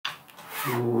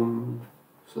ओम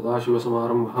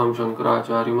सदाशिवसमारंभां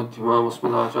शंकराचार्यमध्यमाम्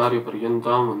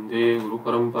अस्मदाचार्यपर्यन्तां वन्दे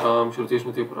गुरुपरम्परां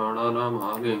श्रुतिस्मृतिपुराणानाम्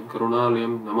आलयं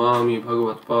करुणालयं नमामि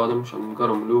भगवत्पादं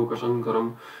शङ्करं लोकशङ्करं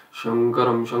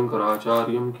शङ्करं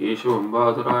शङ्कराचार्यं केशवं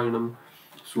बादरायणं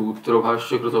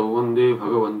सूत्रभाष्यकृतौ वन्दे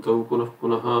भगवन्तौ पुनः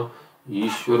पुनः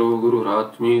ईश्वरो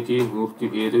गुरुरात्मेति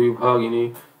मूर्तिभेदविभागिने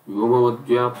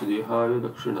व्योमवद्व्याप्तदेहाय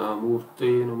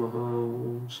दक्षिणामूर्तये नमः।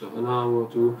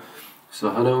 सहनावतु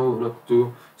सहनौ भुनक्तु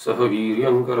सह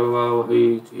वीर्यं करवावहै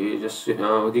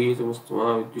तेजस्विनावधीतमस्तु मा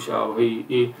विद्विषावहै।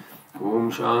 ओम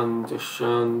शान्तिः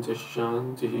शान्तिः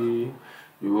शान्तिः।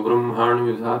 यो ब्रह्माणं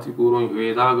विदधाति पूर्वं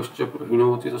वेदागश्च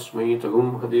प्रहिणोति तस्मै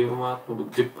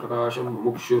तगुंहदेवमात्मबुद्धिप्रकाशं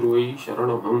मुमुक्षुर्वै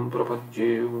शरणमहं प्रपद्ये।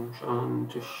 ओम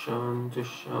शान्तिः शान्तिः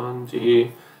शान्तिः।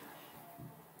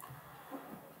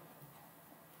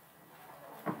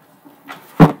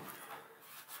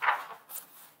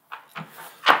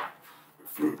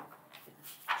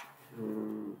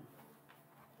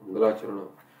 मंगलाचरण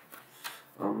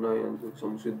आम्नायन्तु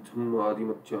संसिद्धम्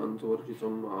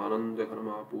आदिमध्यान्तवर्जितम्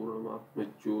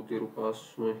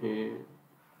आनन्दघनमापूर्णमात्मज्योतिरुपास्महे।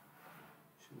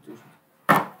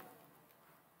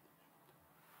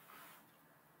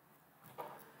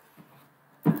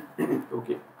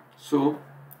 Okay, so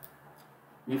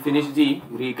we finished the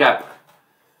recap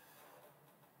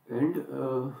and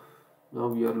now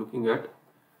we are looking at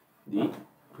the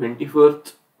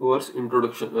 21st verse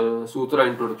introduction, sutra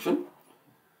introduction.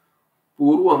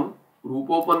 पूर्वं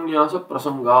रूपोपन्यास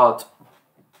प्रसंगात्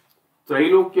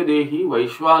त्रैलोक्यदेही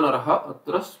वैश्वानरः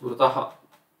अत्र स्मृतः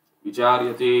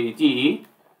विचार्यते इति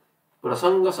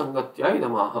प्रसंगसंगत्या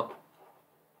इदमाह.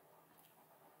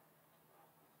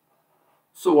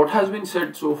 So what has been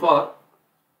said so far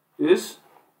is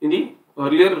in the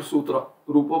earlier sutra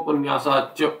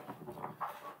रूपोपन्यासाच्च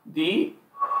the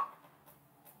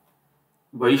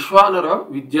Vaishwanara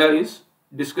Vidya is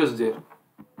discussed there.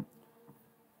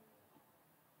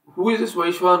 Who is this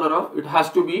Vaishwanara? It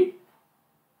has to be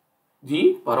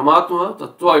the Paramatma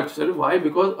Tattva itself. Why?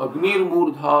 Because Agnir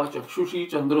Murdha Chakshushi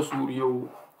Chandra Suryo.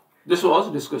 This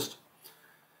was discussed.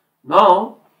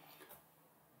 Now,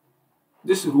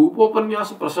 this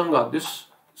Rupopanyasa Prasanga, this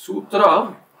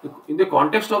sutra, in the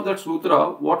context of that sutra,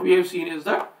 what we have seen is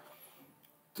that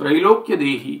Trailokya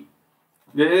Dehi,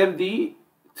 where the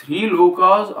three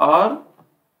lokas are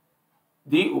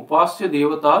the Upasya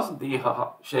Devatas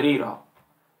Deha, Sharira.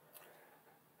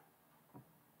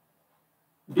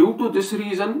 Due to this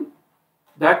reason,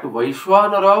 that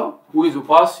Vaishwanara, who is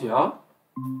Upasya,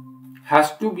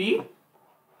 has to be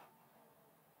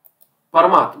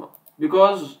Paramatma,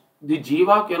 because the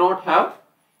Jiva cannot have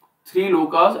three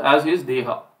lokas as his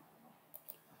Deha.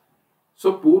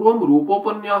 So, Purvam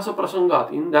Rupopanyasa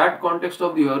Prasangat, in that context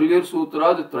of the earlier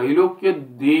sutra, the Trailokya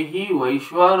Dehi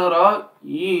Vaishwanara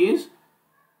is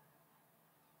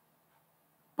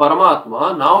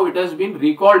Paramatma. Now it has been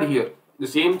recalled here. The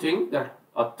same thing that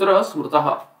Atra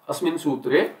Smrtaha Asmin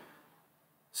Sutre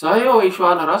Sahaya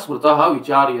Vaishwanara Smrtaha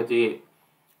Vicharyate.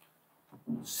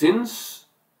 Since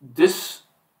this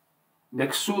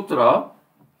next sutra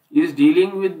is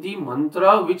dealing with the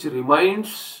mantra which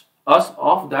reminds us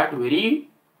of that very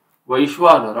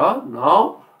Vaishwanara,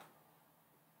 now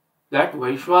that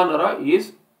Vaishwanara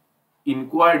is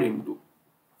inquired into,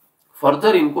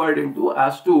 further inquired into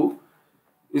as to,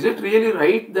 is it really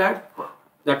right that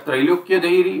Trailokya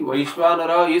Dehi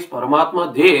Vaishwanara is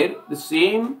Paramatma there? The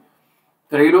same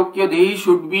Trailokya Dehi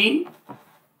should be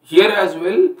here as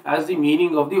well as the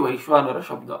meaning of the Vaishwanara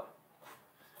Shabda.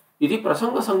 Iti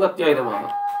Prasanga Sangatya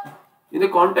Idamaha. In the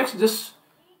context, this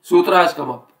sutra has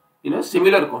come up in a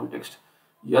similar context.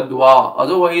 Yadva,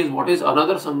 otherwise, what is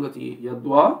another Sangati?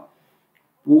 Yadva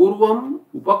Purvam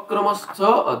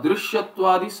Upakramascha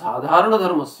Adrishyatwadi Sadharana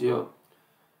Dharmasya.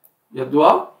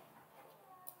 Yadva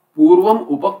Purvam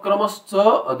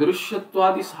Upakramascha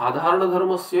Adrishyatwadi Sadharana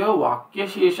Dharmasya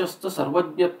Vakyasheshastha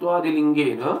Sarvajñatwadi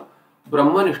Lingena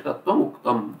Brahmanishtatvam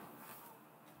Uktam.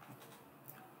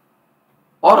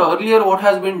 Or earlier, what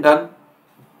has been done?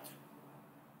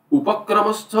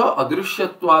 Upakramascha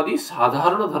Adrishyatwadi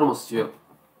Sadharana Dharmasya.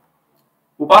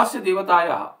 Upasya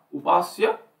Devataya,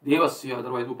 Upasya Devasya,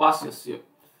 otherwise Upasyasya.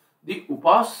 The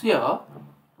Upasya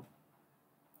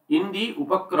in the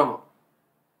Upakrama.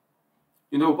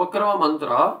 In the Upakrama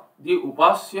mantra, the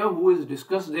Upasya who is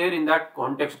discussed there in that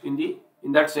context,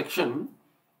 in that section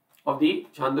of the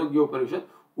Chandogya Upanishad,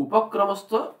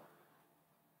 Upakramastha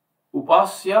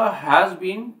Upasya has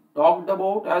been talked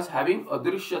about as having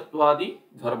Adrishyatwadi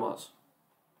dharmas.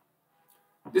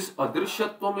 This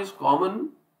Adrishyatvam is common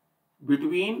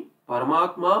between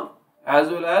Paramatma as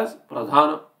well as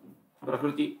Pradhana,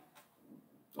 Prakriti,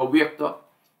 Avyakta.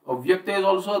 Avyakta is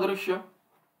also adrishya.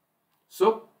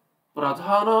 So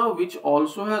pradhana, which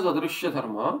also has adrishya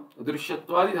dharma,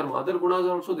 adrishyatwadi dharma, other gunas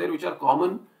are also there which are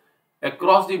common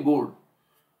across the board.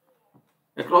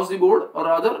 Across the board, or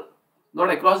rather, not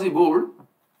across the board,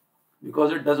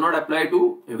 because it does not apply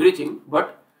to everything,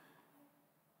 but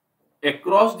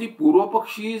across the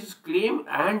Purvapakshi's claim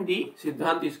and the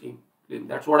Siddhanti's claim.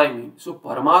 That's what I mean. So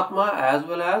Paramatma as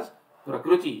well as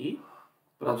Prakriti,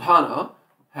 Pradhana,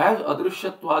 has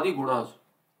Adrishyatwadi gunas.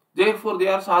 Therefore, they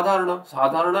are Sadharana.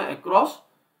 Sadharana across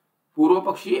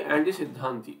Purvapakshi and the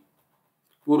Siddhanti.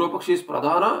 Purvapakshi is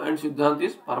Pradhana and Siddhanti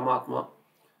is Paramatma.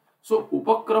 So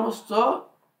Upakramastha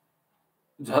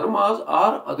dharmas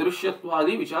are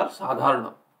Adrishyatwadi, which are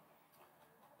Sadharana.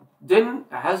 Then,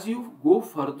 as you go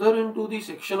further into the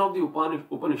section of the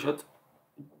Upanishad,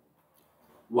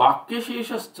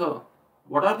 Vakyasheshastha,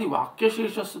 what are the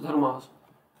Vakyasheshastha dharmas?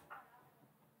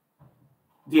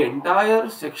 The entire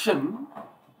section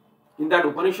in that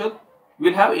Upanishad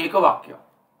will have Ekavakya.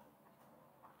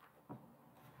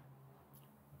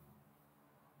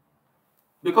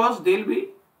 Because they will be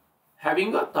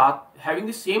having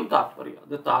the same Tatparya.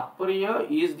 The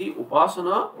Tatparya is the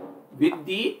Upasana with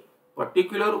the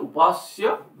particular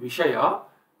Upasya Vishaya,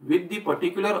 with the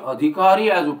particular Adhikari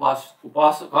as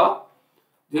Upasaka.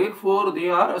 Therefore, they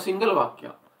are a single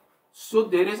Vakya. So,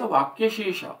 there is a Vakya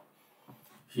Shesha.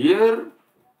 Here,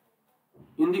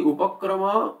 in the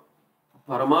Upakrama,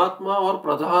 Paramatma or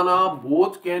Pradhana,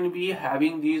 both can be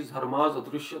having these dharmas,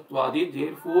 Adrishyatwadi.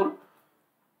 Therefore,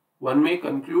 one may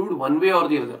conclude one way or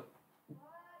the other.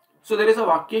 So, there is a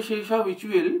Vakya Shesha which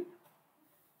will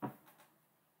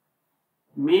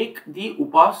make the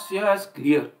Upasya as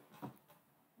clear.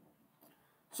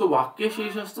 So, Vakya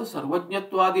Sheshastha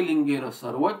Sarvajñatvadi Lingena.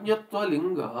 Sarvajñatva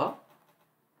Linga,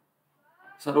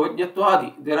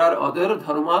 Sarvajñatvadi. There are other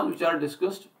dharmas which are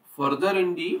discussed further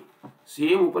in the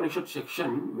same Upanishad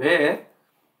section where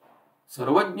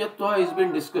Sarvajñatva is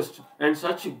being discussed, and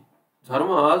such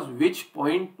dharmas which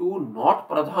point to not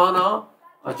Pradhana,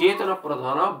 Achetana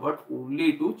Pradhana, but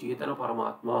only to Chetana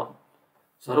Paramatma.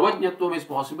 Sarvajñatvam is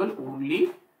possible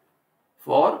only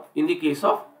in the case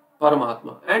of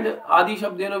Paramatma. And Adi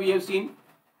Shabdena we have seen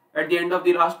at the end of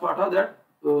the last patha that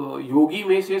yogi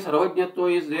may say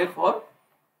Sarvajñatva is there for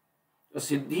a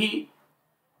Siddhi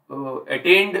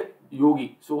attained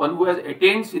yogi. So one who has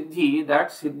attained Siddhi, that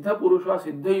Siddha Purusha,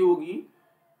 Siddha Yogi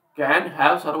can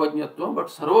have Sarvajñatvam, but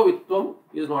Sarvavitvam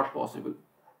is not possible.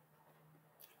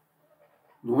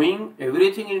 Knowing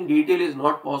everything in detail is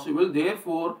not possible.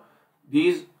 Therefore,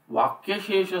 these Vakya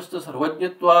Sheshastha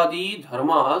Sarvajñatvadi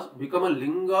dharmas become a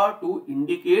linga to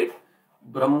indicate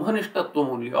Brahmanishtatvam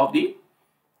only of the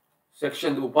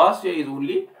section. The Upasya is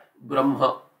only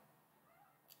Brahma,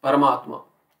 Paramatma.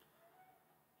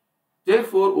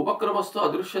 Therefore,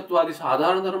 Upakramastha Adrishyatwadi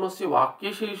Sadharana Dharmasya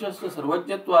Vakya Sheshastha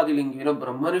Sarvajñatvadi Lingena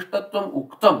Brahmanishtatvam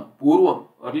Uktam Purvam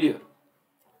earlier.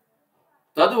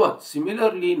 Tadvat,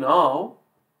 similarly now,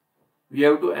 we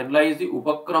have to analyze the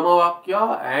Upakrama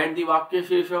Vakya and the Vakya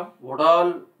Shesha. What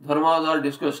all dharmas are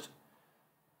discussed.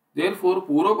 Therefore,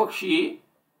 Purvapakshi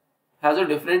has a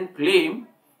different claim.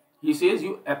 He says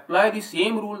you apply the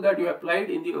same rule that you applied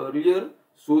in the earlier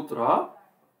sutra,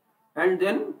 and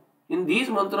then in these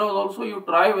mantras also you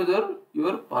try whether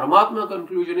your Paramatma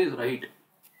conclusion is right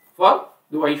for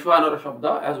the Vaishvanara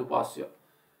Shabda as Upasya.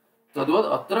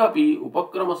 Tadvad atrapi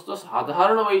Upakramastha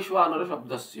Sadharana Vaishvanara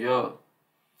Shabdasya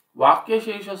Vakya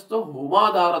Sheshastha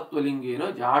Homadharatva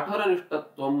Lingena Jathara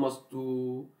Nishtatvam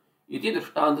Mastu Iti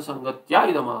Drishtanta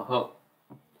Sangatya Idamaha.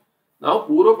 Now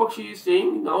Purvapakshi is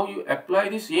saying now you apply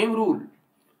the same rule.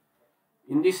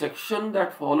 In the section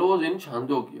that follows in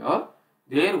Chandogya,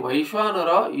 there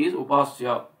Vaishvanara is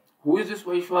Upasya. Who is this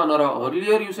Vaishvanara?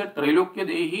 Earlier you said Trailokya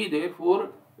Dehi, therefore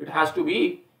it has to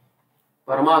be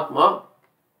Paramatma.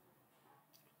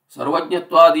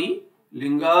 Sarvajñatvadi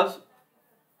lingas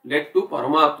led to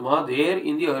Paramatma there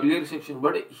in the earlier section.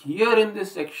 But here in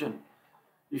this section,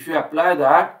 if you apply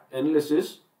that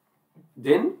analysis,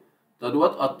 then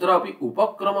Tadvat atrapi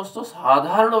Upakramastha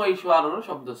Sadharana Vaishvanara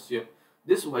Shabdasya.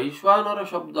 This Vaishvanara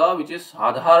Shabda which is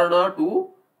Sadharana to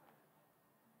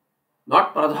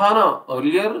not Pradhana.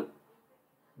 Earlier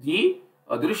the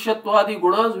Adrishyatwadi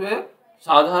gunas were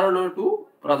Sadharana to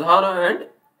Pradhana and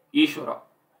Ishvara,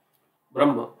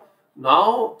 Brahma.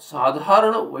 Now,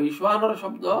 Sadharana Vaishvanara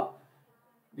Shabda,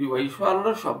 the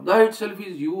Vaishvanara Shabda itself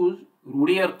is used,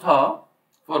 Rudi Artha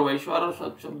for Vaishvanara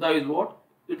Shabda is what?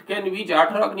 It can be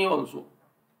Jataragni also.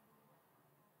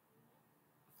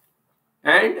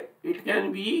 And it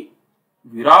can be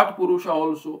Virat Purusha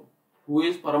also, who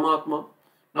is Paramatma.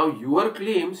 Now, your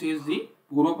claim says the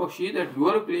Purvapakshi that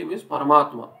your claim is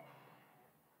Paramatma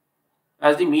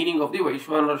as the meaning of the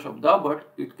Vaishwanara Shabda,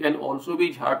 but it can also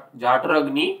be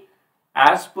Jataragni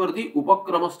as per the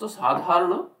Upakramastha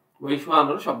Sadharana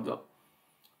Vaishwanara Shabda.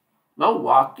 Now,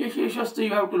 Vakya Sheshastha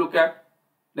you have to look at,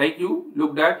 like you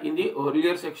looked at in the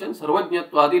earlier section.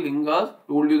 Sarvajñatvadi Lingas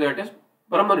told you that is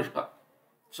Brahmanishta.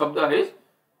 Shabda is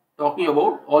talking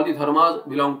about all the dharmas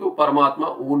belong to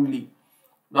Paramatma only.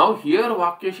 Now, here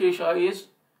Vakya Shesha is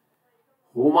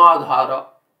Homadhara.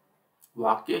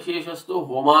 Vakya Sheshasto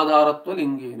Homadharatva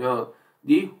Lingena.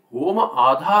 The Homa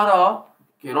Adhara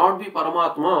cannot be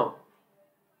Paramatma,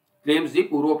 claims the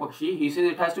Purvapakshi. He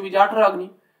says it has to be Jataragni.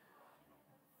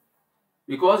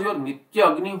 Because your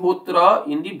Nitya Agnihotra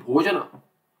in the Bhojana.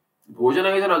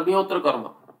 Bhojana is an Agnihotra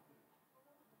karma.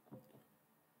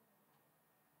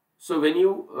 So when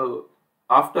you,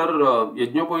 after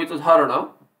Yajñopohita Dharana,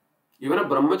 even a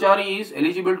Brahmachari is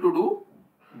eligible to do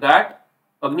that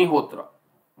Agnihotra.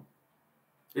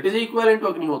 It is equivalent to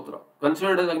Agnihotra,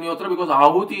 considered as Agnihotra, because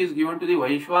Ahuti is given to the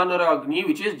Vaishwanara Agni,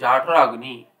 which is Jatra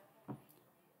Agni.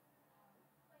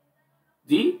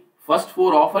 The first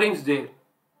four offerings there,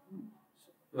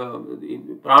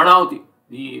 the Pranahuti,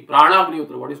 the Prana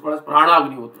Agnihotra, what is called as Prana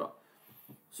Agnihotra.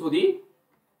 So the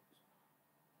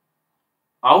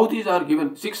Ahutis are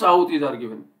given, 6 Ahutis are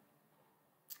given.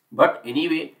 But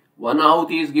anyway, 1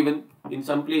 Ahuti is given. In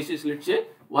some places, let's say,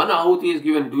 1 Ahuti is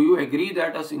given. Do you agree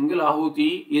that a single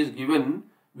Ahuti is given,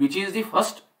 which is the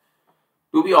first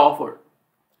to be offered?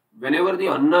 Whenever the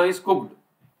Anna is cooked,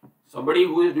 somebody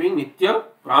who is doing Nitya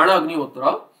Prana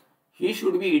Agnihotra, he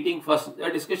should be eating first.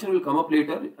 That discussion will come up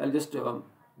later. I'll just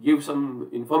give some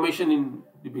information in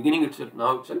the beginning itself,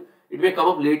 now itself. It may come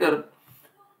up later.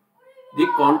 The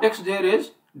context there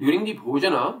is during the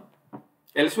Bhojana,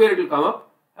 elsewhere it will come up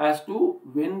as to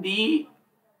when the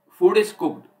food is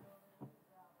cooked.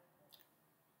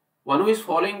 One who is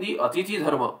following the Atithi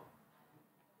Dharma,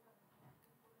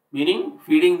 meaning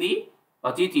feeding the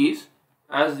Atithis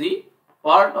as the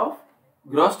part of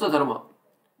Grahastha Dharma.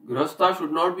 Grahastha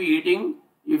should not be eating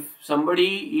if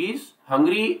somebody is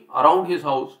hungry around his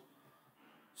house.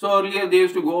 So earlier they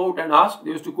used to go out and ask,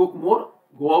 they used to cook more,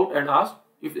 go out and ask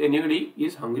if anybody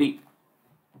is hungry.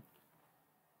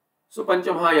 So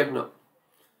Panchamahayagna,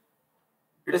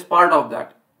 it is part of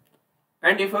that.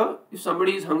 And if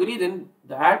somebody is hungry, then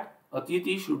that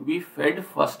Atithi should be fed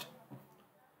first.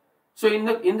 So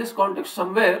in this context,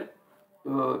 somewhere,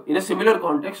 in a similar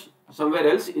context, somewhere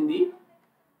else in the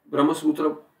Brahma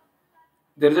Sutra,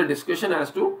 there is a discussion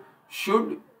as to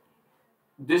should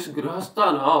this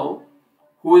Grahastha now,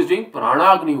 who is doing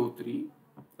Prana Agnihotri,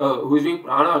 who is doing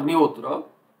Prana Agnihotra,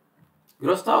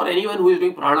 Grahastha or anyone who is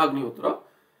doing Prana Agnihotra,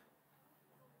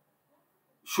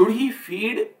 should he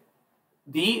feed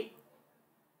the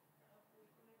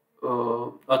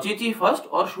Atithi first,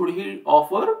 or should he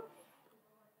offer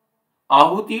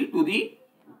Ahuti to the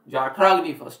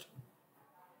Jatragni first?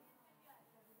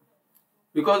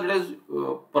 Because it is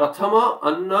Prathama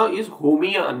Anna is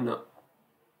Homiya Anna.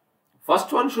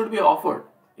 First one should be offered.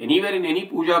 Anywhere in any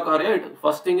puja karya,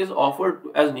 first thing is offered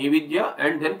as Nevidya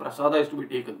and then Prasada is to be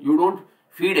taken. You don't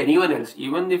feed anyone else,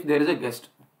 even if there is a guest.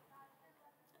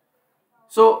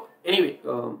 So, anyway,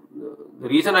 the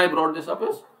reason I brought this up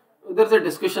is there is a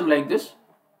discussion like this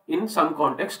in some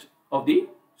context of the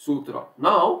sutra.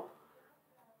 Now,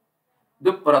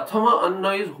 the Prathama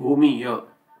Anna is Homiya.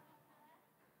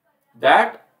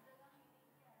 That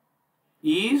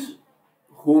is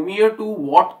Homiya to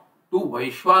what? To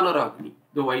Vaishwanara Agni.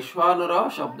 The Vaishwanara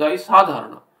Shabda is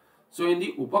Sadharana. So, in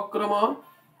the Upakrama,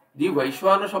 the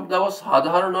Vaishwanara Shabda was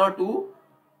Sadharana to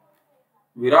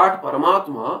Virat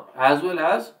Paramatma as well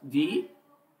as the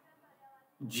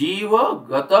Jiva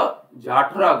Gata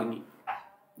Jatragni.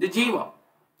 The Jiva.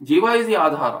 Jiva is the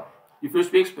Adhara. If you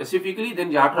speak specifically,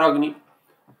 then Jatragni.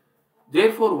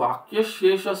 Therefore, Vakya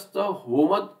Sheshastha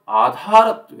Homad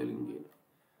Adharatva Lingena.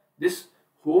 This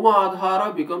Homa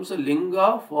Adhara becomes a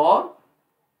linga for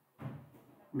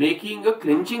making a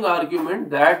clinching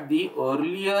argument that the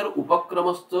earlier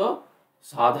Upakramastha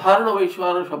Sadharana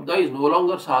Vaishwana Shabda is no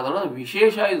longer Sadhana.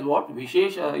 Vishesha is what?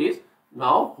 Vishesha is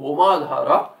now Homa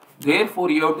Adhara.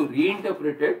 Therefore, you have to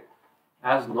reinterpret it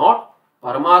as not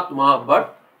Paramatma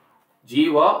but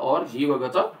Jiva or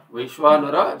Jivagata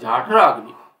Vaishwanara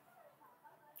Jatragni.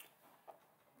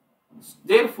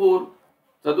 Therefore,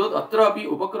 Tadvat Atrapi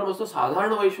Upakramastha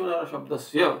Sadharana Vaishwanara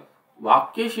Shabdasya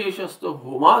Vakya Sheshastha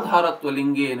Homadharatva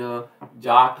Lingena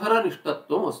Jathara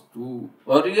Nishtatvam Astu.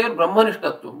 Earlier Brahma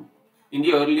Nishtatvam in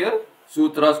the earlier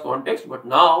sutras context, but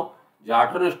now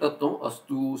Jathara Nishtatvam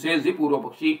Astu, says the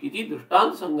Purvapakshi, iti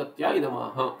Drishtanta Sangatya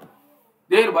Idamaha.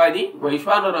 Thereby the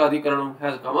Vaishwanara Adhikaranam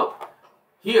has come up.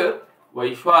 Here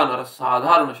Vaishwanara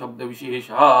Sadharana Shabda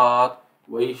Visheshat.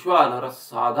 Vaishwanara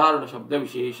Sadharana Shabda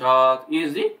Visheshat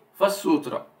is the first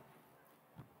sutra.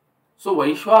 So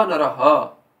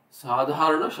Vaishwanaraha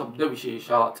Sadharana Shabda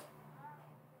Visheshat.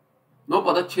 No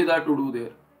Padacheda to do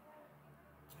there.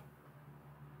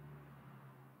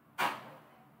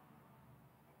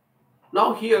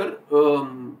 Now here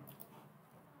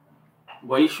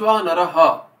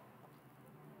Vaishwanaraha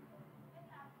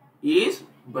is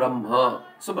Brahma.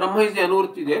 So Brahma is the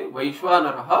Anurti there.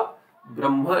 Vaishwanaraha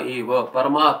Brahma eva,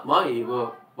 Paramatma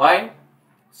eva. Why?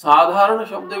 Sadharana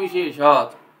Shabda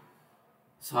Visheshat.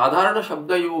 Sadharana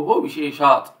Shabda Yoho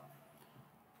Visheshat.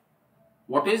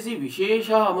 What is the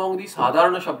Vishesha among the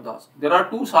Sadharana Shabdas? There are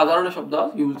two Sadharana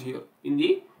Shabdas used here. In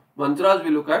the mantras we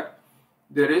look at,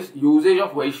 there is usage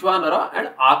of Vaishwanara and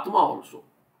Atma also.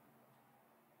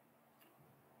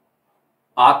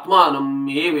 Atmanam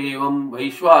evevam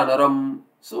Vaishwanaram.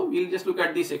 So we'll just look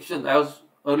at these sections.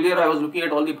 Earlier I was looking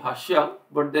at all the bhashya,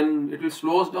 but then it will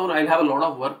slow us down. I'll have a lot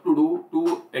of work to do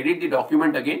to edit the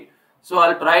document again. So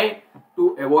I'll try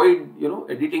to avoid,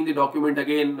 editing the document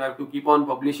again. I have to keep on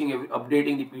publishing,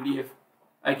 updating the PDF.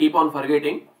 I keep on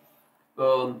forgetting.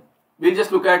 We'll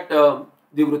just look at the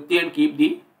vritti and keep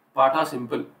the patha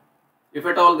simple. If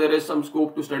at all there is some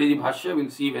scope to study the bhashya, we'll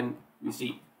see when we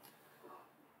see.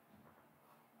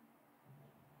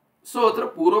 So, atra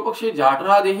purvapakshe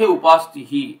jatradehe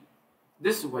upastihi.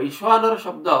 This Vaishwanara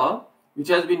Shabda, which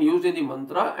has been used in the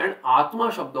mantra, and Atma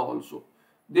Shabda also.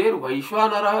 There,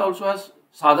 Vaishwanara also has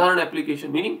Sadharana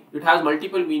application, meaning it has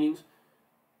multiple meanings,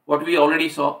 what we already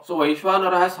saw. So,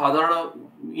 Vaishwanara has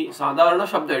Sadharana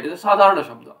Shabda, it is a Sadharana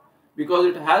Shabda, because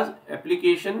it has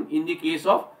application in the case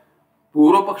of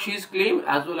Purvapakshi's claim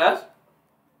as well as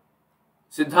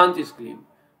Siddhanti's claim.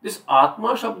 This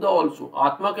Atma Shabda also,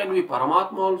 Atma can be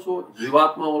Paramatma also,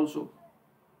 Jivatma also.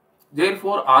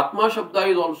 Therefore, Atma Shabda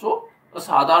is also a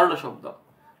Sadharana Shabda.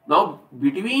 Now,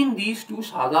 between these two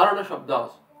Sadharana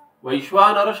Shabdas,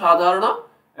 Vaishwanara Sadharana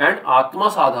and Atma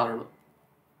Sadharana,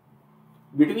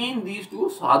 between these two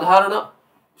Sadharana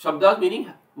Shabdas,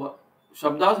 meaning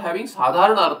Shabdas having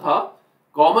Sadharana Artha,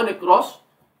 common across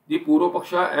the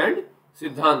Purvapaksha and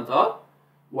Siddhanta,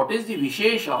 what is the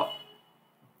Vishesha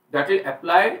that will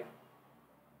apply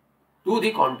to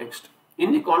the context?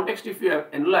 In the context, if you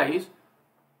analyze,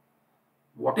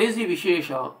 what is the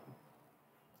Vishesha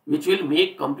which will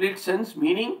make complete sense,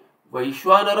 meaning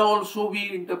Vaishwanara also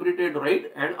be interpreted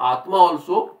right and Atma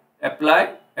also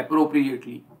apply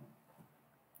appropriately.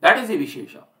 That is the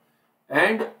Vishesha.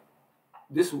 And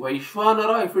this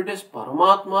Vaishwanara, if it is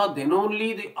Paramatma, then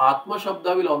only the Atma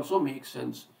Shabda will also make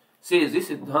sense, says the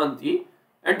Siddhanti.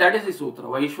 And that is the sutra.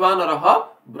 Vaishwanaraha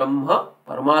Brahma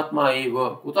Paramatma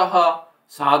eva. Kutaha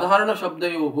Sadharana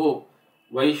Shabdayoho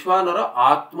Vaishwanara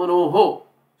Atmanoho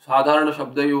Sadharana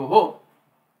Shabdayoho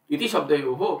Iti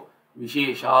Shabdayoho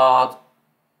Visheshat.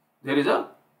 There is a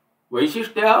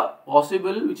Vaishishtya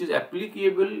possible which is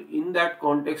applicable in that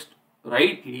context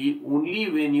rightly only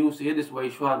when you say this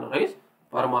Vaishwanara is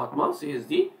Paramatma, says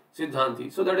the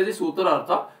Siddhanti. So that is the sutra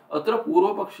artha. Atra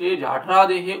Purvapakshe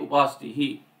Jatradehe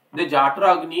Upastihi. The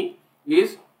Jatra Agni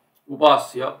is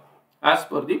Upasya as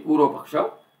per the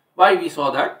Purvapaksha. Why we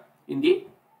saw that in the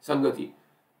Sangati.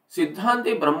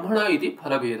 Siddhante Brahmana iti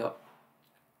Phalabheda.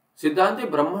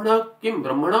 Siddhante Brahmana kim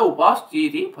Brahmana upasti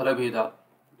iti Phalabheda.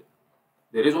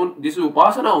 There is this is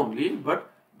Upasana only,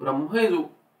 but Brahma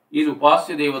is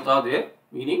Upasya Devata there,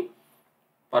 meaning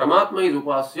Paramatma is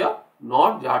Upasya,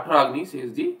 not Jatra Agni,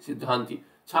 says the Siddhanti.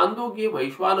 Chandogya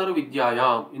Vaishwanara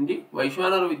Vidyayam. In the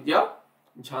Vaishwanara Vidya,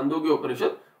 Chandogya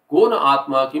Upanishad, Kona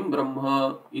Atma kim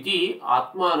Brahma iti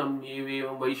Atmanam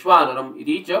evevam Vaishwanaram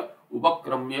iti cha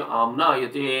Upakramya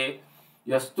Amnayate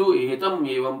Yastu etam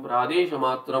evam Pradesha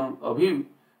Matram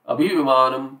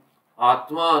Abhivimanam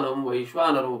Atmanam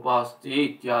Vaishwanaram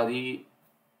Upaste ityadi.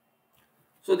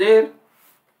 So there,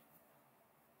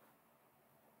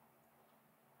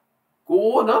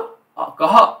 Kona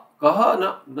Kaha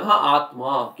Naha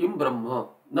Atma kim Brahma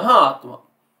Naha Atma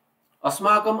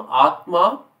Asmakam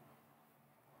Atma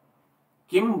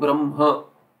kim Brahma.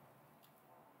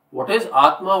 What is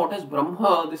Atma? What is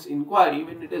Brahma? This inquiry,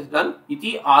 when it is done,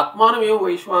 iti Atmanam eva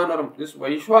Vaishwanaram. This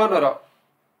Vaishwanara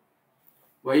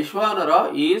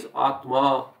is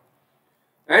Atma.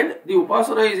 And the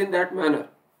Upasana is in that manner.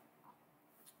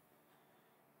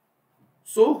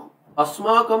 So,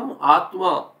 Asmakam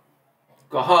Atma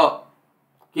Kaha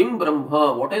kim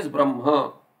Brahma. What is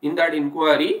Brahma? In that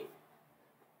inquiry,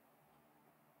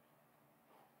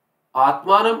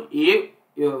 Atmanam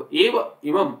eva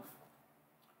imam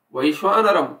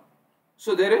Vaishwanaram.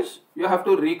 So there is, you have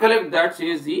to recollect that,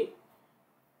 says the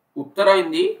Uttara in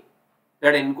the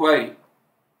that inquiry.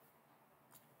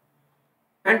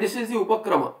 And this is the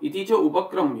Upakrama. Iti cha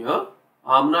Upakramya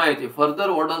Amnayate.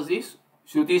 Further, what does this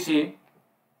Shruti say?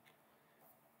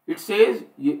 It says,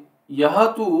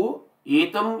 Yaha tu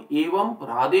etam evam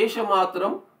pradesha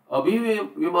matram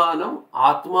abhivimanam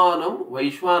atmanam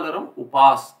vaishvanaram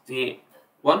upaste.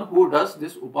 One who does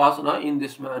this upasana in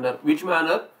this manner. Which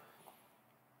manner?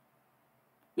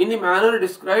 In the manner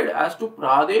described as to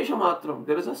pradesha matram.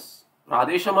 There is a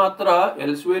pradesha matra,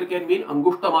 elsewhere can mean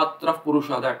angushta matra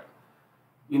purusha, that.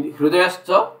 In the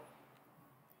hridayascha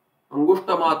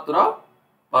angushta matra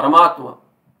paramatma.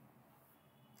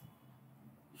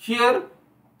 Here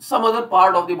some other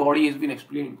part of the body has been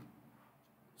explained.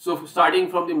 So starting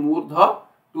from the murdha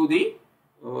to the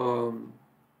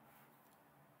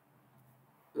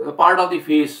part of the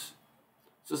face.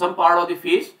 So some part of the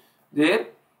face there,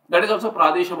 that is also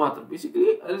pradesha matra.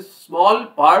 Basically a small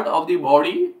part of the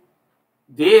body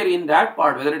there, in that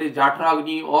part, whether it is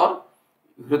Jatragni or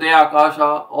Hridaya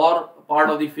Akasha or part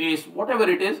of the face, whatever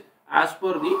it is, as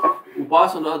per the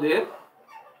upasana there,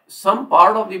 some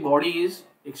part of the body is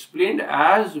explained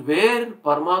as where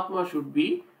Paramatma should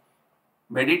be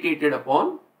meditated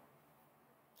upon,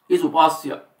 is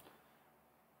Upasya.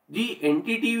 The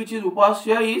entity which is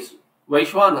Upasya is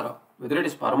Vaishvanara. Whether it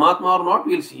is Paramatma or not,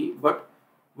 we will see, but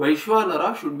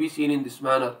Vaishvanara should be seen in this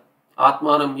manner.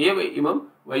 Atmanam eva imam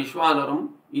Vaishvanaram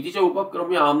iti cha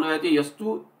upakramya amnayate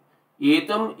yastu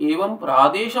etam evam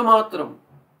pradesha matram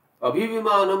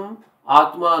abhivimanam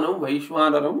atmanam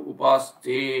Vaishvanaram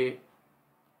upaste.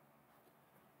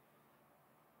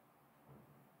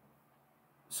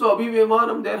 So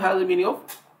abhivimanam there has a meaning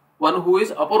of one who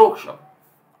is aparoksha.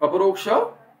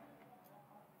 Aparoksha,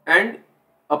 and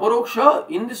aparoksha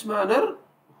in this manner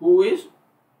who is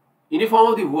in a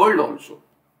form of the world also.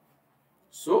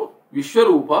 So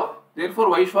Vishwarupa, therefore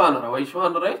Vaishvanara.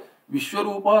 Vaishvanara is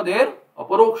Vishwarupa there,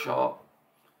 aparoksha.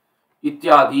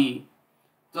 Ityadi.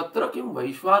 Tatra kim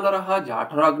Vaishvanaraha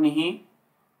Jatragnihi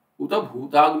uta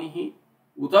Bhutagnihi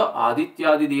uta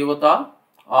Adityadi Devata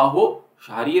aho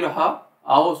Shariraha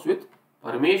aho Swit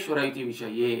Parameshwara iti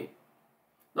Vishaye.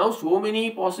 Now so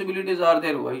many possibilities are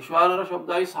there. Vaishvanara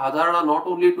Shabda is Sadharana not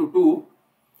only to two,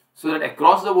 so that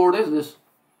across the board is this.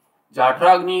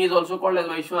 Jatragni is also called as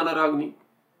Vaishvanaragni.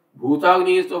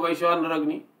 Bhutagni is the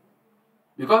Vaishvanaragni.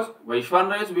 Because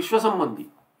Vaishvanara is Vishwa Sambandhi.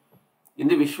 In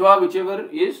the Vishwa, whichever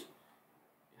is,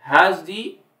 has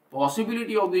the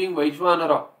possibility of being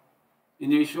Vaishvanara. In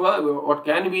the Vishwa, what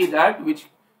can be that which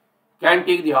can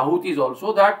take the Ahutis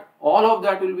also, that all of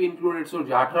that will be included. So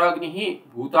Jatragnihi,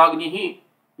 Bhutagnihi,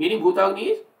 meaning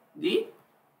Bhutagni is the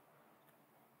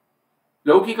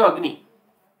Laukika Agni.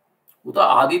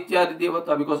 Uta Aditya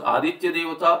Devata, because Aditya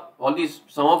Devata, all these,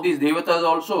 some of these Devatas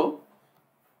also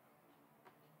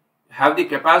have the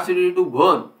capacity to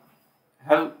burn,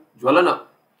 have Jvalana.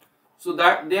 So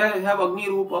that they have Agni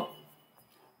Rupa.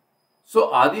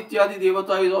 So Aditya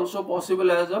Devata is also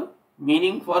possible as a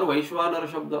meaning for Vaishvanara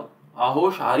Shabda. Aho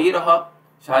Shariraha,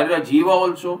 Sharira Jiva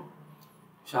also.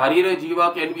 Sharira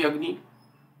Jiva can be Agni,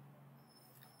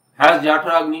 has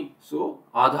Jatra Agni. So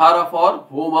Adhara for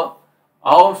Homa.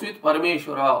 Ahos with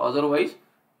Parameshwara, otherwise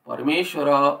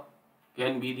Parameshwara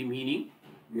can be the meaning.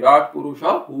 Virat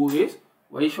Purusha, who is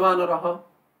Vaishvanaraha.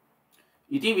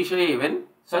 Iti Vishaye, when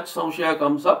such samshaya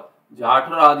comes up,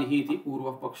 Jatradihi iti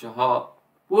Purva Pakshaha.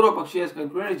 Purva Paksha is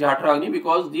concluded Jatragni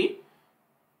because the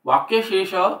Vakya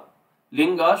Shesha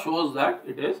Linga shows that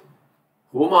it is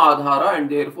Homa Adhara, and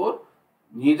therefore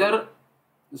neither,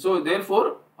 so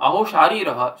therefore Aho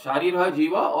Shariraha, Shariraha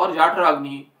Jiva or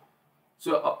Jatragni.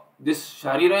 So this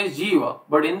Sharira is Jiva,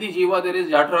 but in the Jiva there is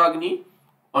Jatragni,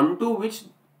 unto which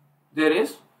there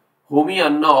is Homi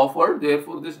Anna offered.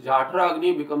 Therefore this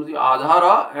Jatragni becomes the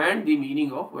Adhara and the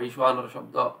meaning of Vaishvanara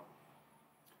Shabda.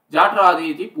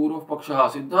 Jatradi iti Purva Pakshaha.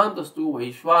 Siddhantastu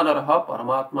Vaishvanaraha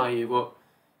Paramatma eva.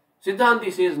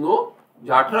 Siddhanti says no,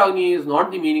 Jatragni is not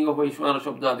the meaning of Vaishvanara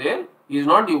Shabda there. He is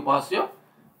not the Upasya.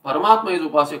 Paramatma is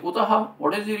Upasya. Kutaha?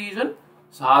 What is the reason?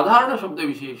 Sadharana Shabda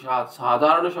Visheshat.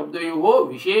 Sadharana Shabda yoho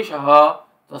Visheshaha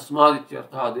Tasmad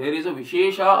ityartha. There is a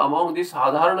Vishesha among these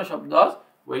Sadharana Shabdas,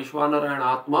 Vaishvanara and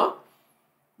Atma.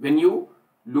 When you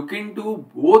look into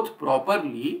both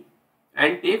properly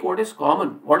and take what is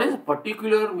common, what is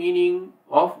particular meaning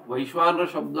of Vaishvanara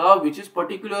Shabda, which is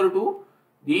particular to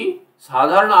the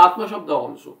Sadharana Atma Shabda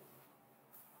also,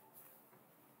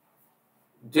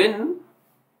 then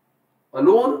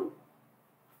alone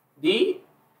the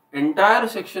entire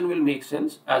section will make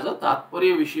sense as a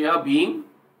Tatparya Vishaya being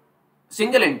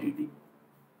single entity.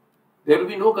 There will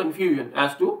be no confusion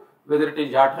as to whether it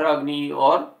is Jaఠaragni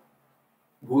or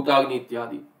Bhutagni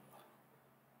ityadi.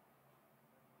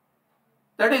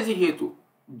 That is the hetu.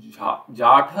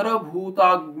 Jaఠara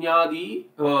Bhutagnyadi,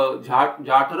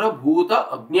 Jaఠara Bhuta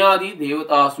Agnyadi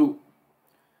Devatasu.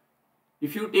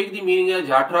 If you take the meaning as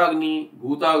Jaఠaragni,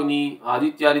 Bhutagni,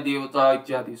 Adityadi Devata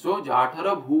ityadi. So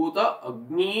Jaఠara Bhuta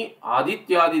Agni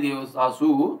Adityadi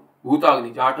Devatasu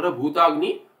Bhutagni. Jaఠara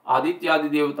Bhutagni Adityadi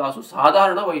Devatasu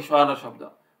Sadharana Vaishvana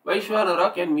Shabda.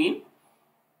 Vaishvanara can mean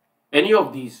any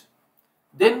of these.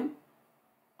 Then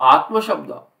Atma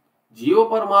Shabda. Jiva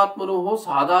Paramatmanoho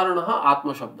Sadharanaha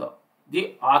Atma Shabda.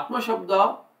 The Atma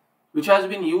Shabda which has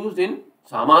been used in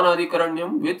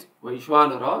Samanadikaranyam with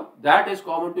Vaishvanara, that is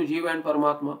common to Jiva and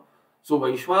Paramatma. So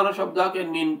Vaishvana Shabda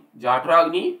can mean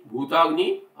Jaఠaragni,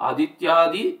 Bhutagni,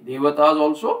 Adityadi, Devatas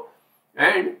also,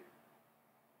 and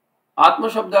Atma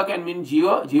Shabda can mean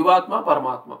Jiva, Jivatma,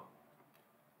 Paramatma.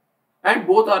 And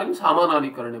both are in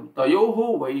Samanadikaranyam.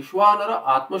 Tayoho Vaishvanara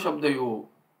Atma Shabdayoho.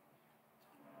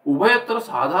 उभयत्र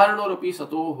साधारणोरपि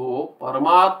सतोः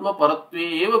परमात्म परत्वे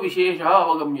एव विशेषः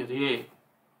अवगम्यते.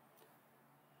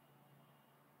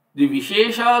 The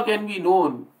Vishesha can be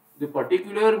known, the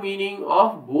particular meaning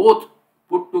of both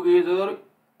put together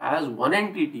as one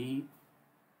entity,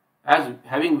 as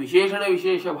having Visheshana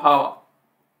Vishesha Bhava.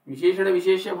 Visheshana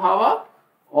Vishesha Bhava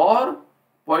or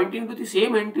pointing to the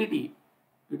same entity.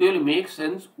 It will make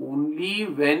sense only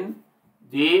when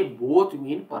they both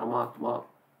mean Paramatma.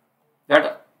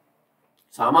 That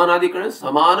Samanadikarana,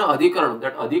 Samana Adhikarana.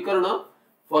 That Adhikarana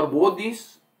for both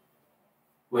these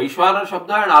Vaishvana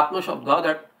Shabda and Atma Shabda,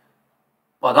 that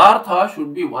Padartha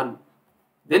should be one.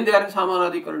 Then they are in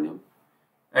Samanadikaranyam.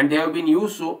 And they have been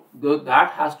used, so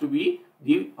that has to be,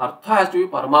 the Artha has to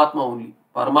be Paramatma only.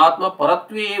 Paramatma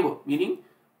Paratve eva, meaning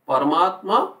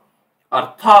Paramatma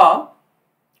Artha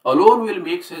alone will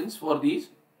make sense for these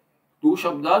two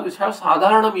Shabdas which have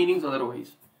Sadharana meanings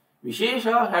otherwise.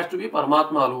 Vishesha has to be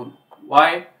Paramatma alone.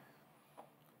 Why?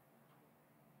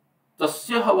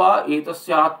 Tasya hava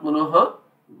etasya atmanah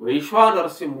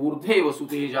Vaishvanarasya murdhe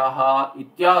vasutejaha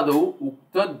ityadau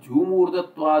ukta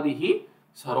dhyumurdatvadihi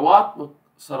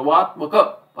sarvatmaka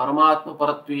paramatma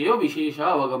paratveya vishesha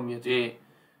avagamyate.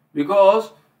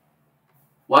 Because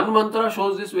one mantra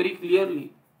shows this very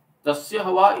clearly. Tasya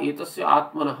hava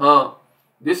etasya atmanah.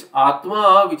 This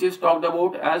Atma which is talked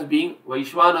about as being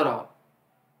Vaishvanara.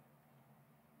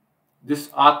 This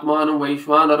Atmanam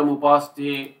Vaishvanaram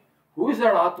upaste. Who is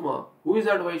that Atma? Who is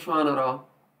that Vaishvanara?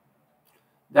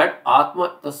 That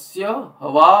Atma Tasya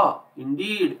Hava,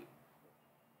 indeed.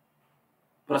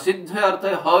 Prasiddha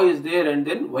artha ha is there and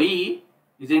then Vai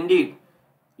is indeed.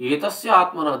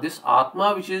 Etasya Atmana, this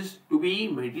Atma which is to be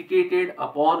meditated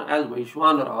upon as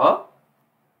Vaishvanara,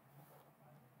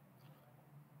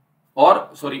 or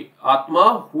sorry,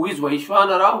 Atma who is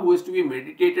Vaishvanara, who is to be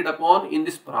meditated upon in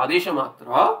this Pradesha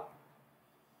Matra.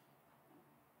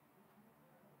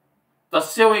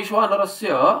 Tasya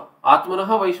Vaishvanarasya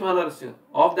Atmanaha Vaishvanarasya.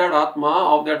 Of that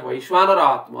Atma, of that Vaishvanara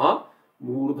Atma,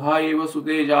 Murdha eva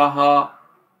Sutejaha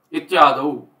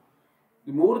Ityadau.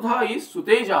 The Murdha is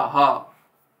Sutejaha.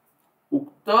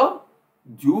 Ukta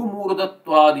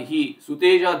Dhyumurdatvadihi.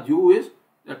 Suteja Dhyu is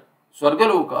that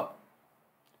Swargaloka.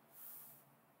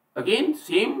 Again,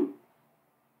 same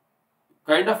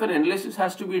kind of an analysis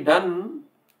has to be done,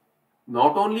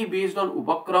 not only based on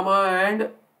Upakrama and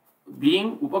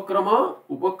being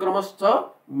Upakramastha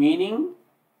meaning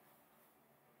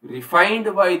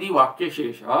refined by the Vakya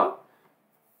Shesha.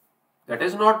 That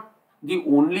is not the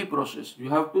only process. You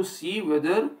have to see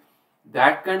whether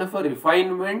that kind of a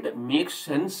refinement makes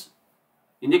sense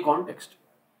in the context.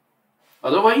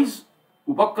 Otherwise,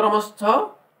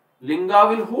 Upakramastha Linga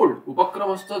will hold,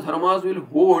 Upakramastha Dharmas will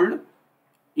hold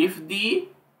if the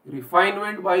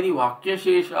refinement by the Vakya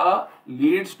Shesha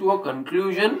leads to a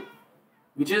conclusion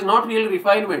which is not real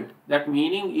refinement. That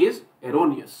meaning is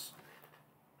erroneous.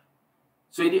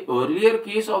 So in the earlier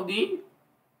case of the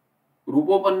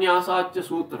Rupopanyasachya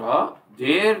Sutra,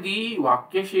 there the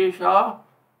Vakya Shesha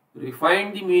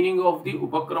refined the meaning of the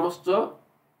Upakramastha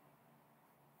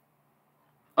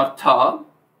Artha,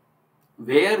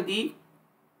 where the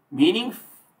meaning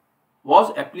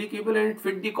was applicable and it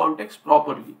fit the context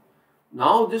properly.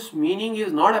 Now this meaning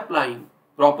is not applying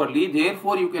properly,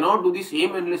 therefore you cannot do the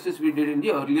same analysis we did in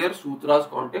the earlier sutras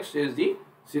context, says the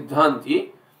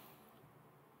Siddhanti.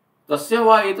 Tasya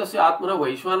va etasya atmana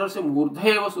Vaishvanarasya murdha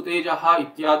eva sutejaha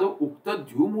ityadu ukta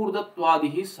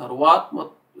dhyumurdatvadihi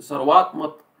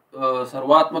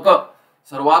sarvatmaka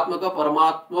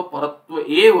paramatma paratva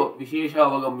eva vishesha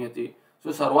avagamyate. So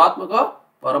sarvatmaka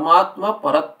paramatma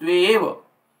paratva eva.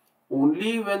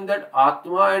 only when that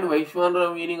Atma and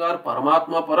Vaishwanara meaning are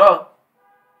Paramatma Para,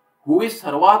 who is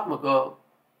Sarvatmaka,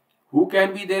 who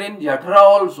can be there in Jatara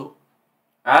also,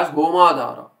 as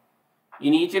Homadhara,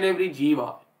 in each and every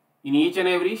Jiva, in each and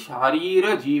every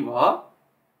Sharira Jiva,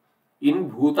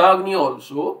 in Bhutagni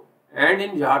also, and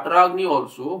in Jataragni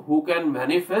also, who can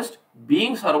manifest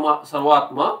being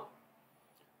Sarvatma,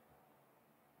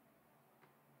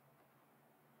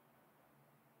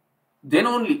 then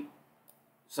only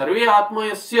Sarve Atma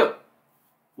Yasya,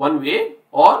 one way,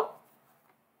 or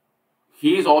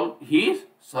he is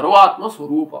Sarvatma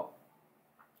Swarupa.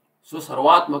 So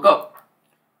Sarvatmaka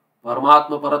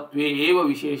Paramatma Paratve eva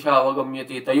Vishesha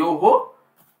Avagamyate Tayoho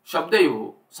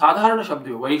Shabdayoho Sadharana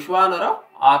Shabdayoho Vaishwanara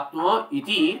Atma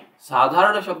iti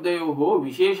Sadharana Shabdayoho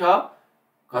Vishesha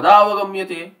Kada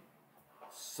Avagamyate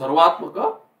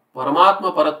Sarvatmaka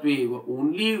Paramatma Paratve eva,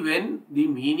 only when the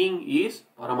meaning is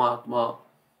Paramatma.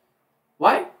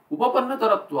 Why? Upapanna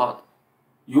Taratvat.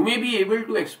 You may be able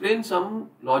to explain some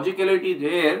logicality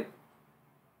there,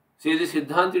 says the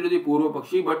Siddhanti to the Purva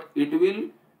Pakshi, but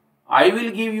I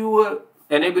will give you a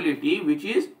tenability which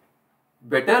is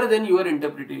better than your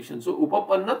interpretation. So,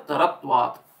 Upapanna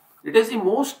Taratvat. It is the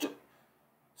most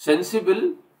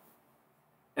sensible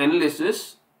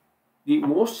analysis. The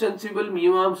most sensible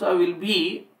Mimamsa will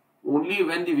be only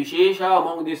when the Vishesha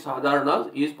among the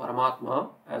Sadharanas is Paramatma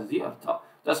as the Artha.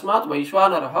 Tasmat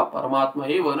Vaishwanaraha Paramatma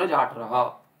eva na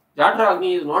Jatraha.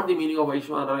 Jatragni is not the meaning of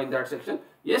Vaishwanara in that section.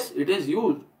 Yes, it is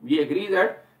used. We agree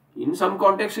that in some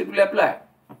context it will apply.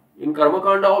 In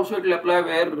Karmakanda also it will apply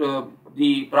where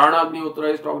the Pranagni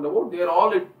Uttara is talked about. They are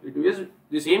all, it is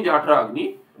the same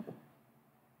Jatragni.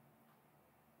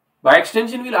 By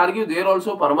extension, we will argue there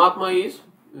also Paramatma is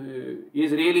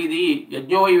really the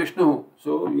Yajna Vishnu.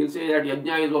 So we will say that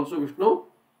Yajna is also Vishnu.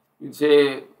 We will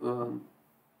say,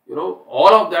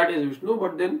 all of that is Vishnu,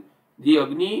 but then the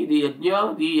Agni, the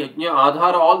Yajna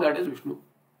Adhara, all that is Vishnu.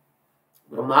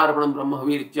 Brahmarpanam,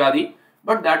 Brahmahavir, Ityadi,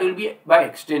 but that will be by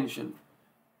extension.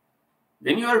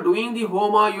 When you are doing the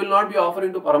Homa, you will not be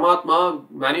offering to Paramatma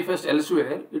manifest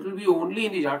elsewhere. It will be only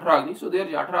in the Jatragni. So there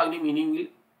Jatragni meaning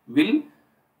will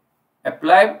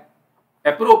apply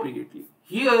appropriately.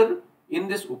 Here in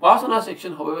this Upasana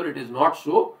section, however, it is not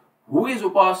so. Who is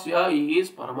Upasya? He is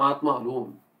Paramatma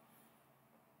alone.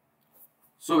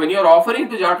 So when you are offering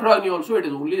to Jatragni also, it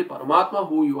is only the Paramatma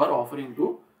who you are offering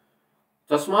to.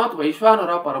 Tasmat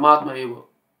Vaishwanara Paramatma eva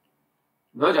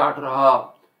na Jatraha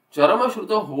Charama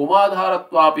Shruta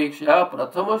Homadharatvapekshaya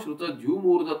Prathama Shruta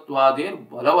Jumurdatvader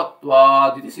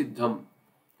Balavatvad iti Siddham.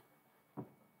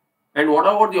 And what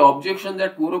about the objection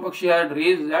that Purvapakshi had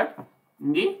raised that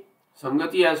in the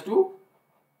Sangati as to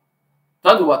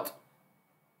Tadvat?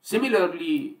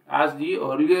 Similarly, as the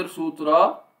earlier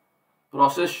sutra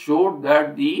process showed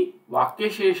that the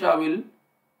Vakyashesha will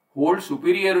hold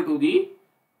superior to the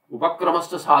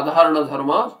Upakramasta Sadharana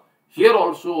Dharmas, here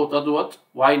also Tadvat,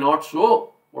 why not so?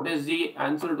 What is the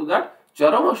answer to that?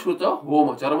 Charama Shruta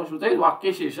Homa. Charama Shruta is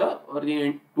Vakyashesha, or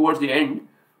towards the end.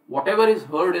 Whatever is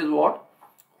heard is what?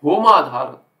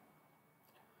 Homadhara.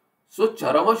 So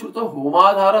Charama Shruta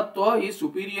Homadharatva is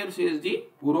superior, says the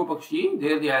Purvapakshi.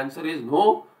 There the answer is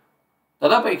no.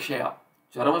 Tadapekshaya.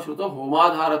 Charama Shruta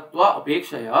Homadharatva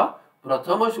apekshaya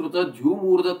Prathama Shruta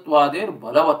Jumurdatvader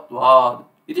Balavatvad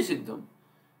iti Siddham.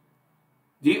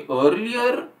 The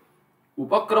earlier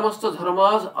Upakramasta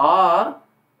dharmas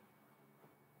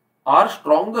are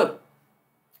stronger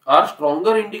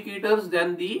indicators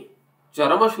than the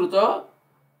Charama Shruta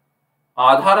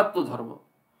Adharatva dharma.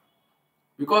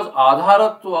 Because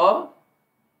Adharatva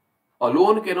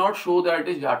alone cannot show that it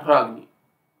is Jatragni.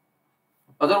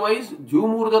 Otherwise,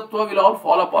 Jumurdatva will all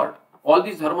fall apart. All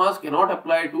these dharmas cannot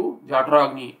apply to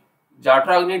Jatragni.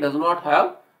 Jatragni does not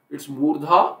have its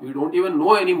Murdha. We don't even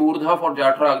know any Murdha for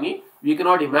Jatragni. We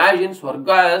cannot imagine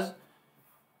Swarga as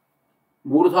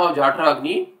Murdha of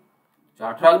Jatragni.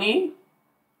 Jatragni,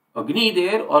 Agni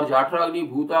there, or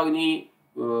Jatragni, Bhutagni,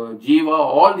 Jiva,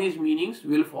 all these meanings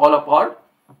will fall apart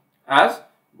as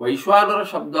Vaishwanara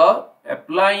Shabda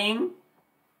applying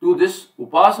to this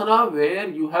Upasana where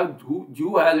you have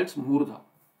Ju as its Murdha.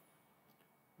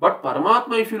 But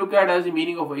Paramatma, if you look at as the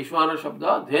meaning of Vaishwanara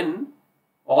Shabda, then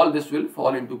all this will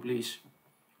fall into place.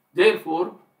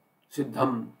 Therefore,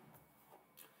 Siddham.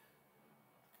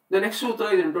 The next sutra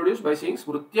is introduced by saying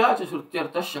Smrutya cha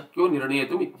Shrutyartha Shakyo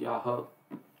Nirnetum Ityaha.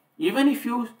 Even if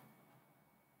you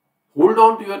hold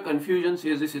on to your confusion,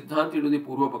 says the Siddhanti to the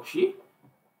Purvapakshi,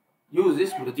 use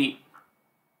this Smriti.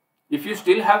 If you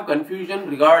still have confusion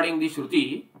regarding the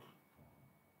Shruti,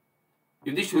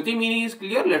 if the Shruti meaning is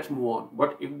clear, let's move on.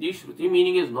 But if the Shruti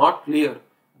meaning is not clear,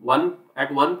 one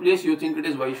At one place you think it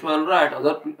is Vaishwanara, at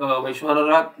other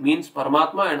Vaishwanara means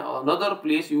Paramatma, and another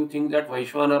place you think that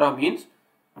Vaishwanara means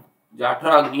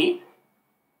Jatragni,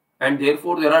 and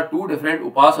therefore there are two different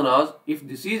upasanas. If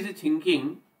this is the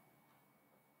thinking,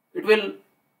 it will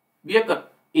be a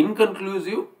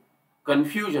inconclusive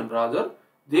confusion rather.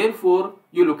 Therefore,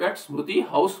 you look at Smriti,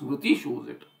 how Smriti shows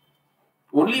it.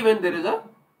 Only when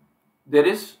there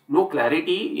is no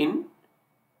clarity in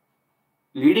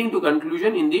leading to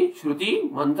conclusion in the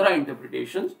Shruti mantra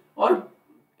interpretations, or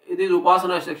these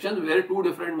upasana sections where two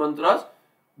different mantras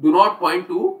do not point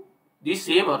to the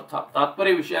same artha.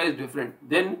 Tatparya Vishaya is different.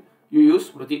 Then you use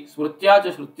Smriti. Smritya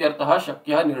cha Shrutyartaha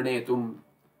Shakya Nirnetum.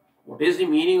 What is the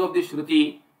meaning of the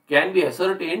Shruti can be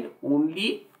ascertained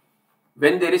only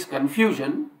when there is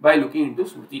confusion by looking into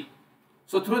Smriti.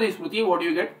 So through the Smriti, what do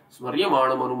you get?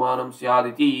 Smaryamanam anumanam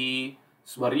syaditi.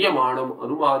 Smaryamanam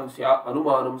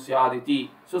anumanam syaditi.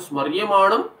 So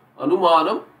Smaryamanam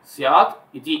anumanam syat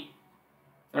iti.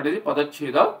 That is the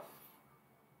Padacheda.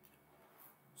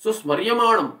 So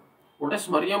Smaryamanam. What is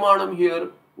Smaryamanam here?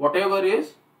 Whatever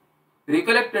is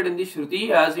recollected in the Shruti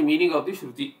as the meaning of the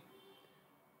Shruti.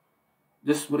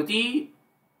 The Smriti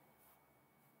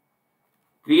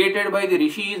created by the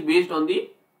Rishi is based on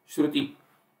the Shruti.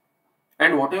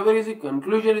 And whatever is the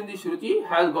conclusion in the Shruti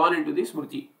has gone into the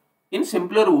Smriti. In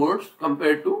simpler words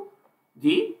compared to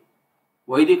the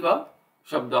Vaidika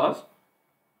Shabdas.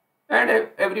 And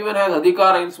everyone has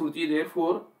Adhikara in Smriti,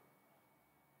 therefore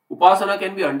Upasana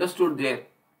can be understood there.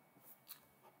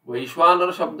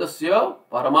 Vaishwanara Shabdasya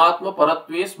Paramatma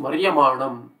Paratve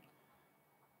Smaryamanam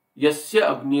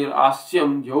Yasya Agnir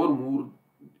Asyam Jaur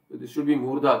this should be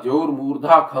Murdha, Jaur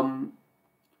Murdha Kham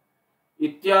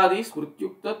Ityadi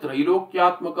Smrityukta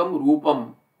Trailokyatmakam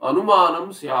Rupam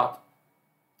Anumanam Syat.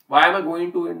 Why am I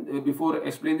going to before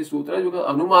explain the sutras? Because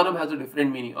Anumanam has a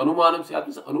different meaning. Anumanam Syat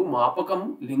is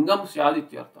Anumapakam Lingam Syad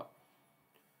Ityartha.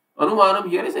 Anumanam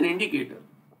here is an indicator.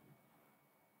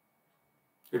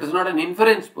 It is not an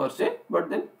inference per se, but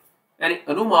then an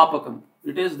Anumapakam.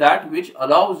 It is that which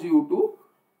allows you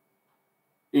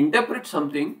to interpret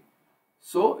something.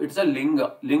 So it's a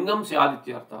linga. Lingam syad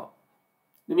ityartha.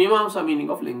 The Mimamsa meaning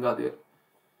of linga there.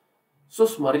 So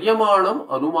Smaryamanam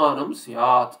anumanam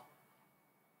syat.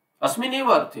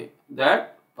 Asmineva arthe.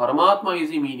 That Paramatma is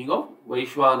the meaning of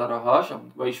Vaishwanara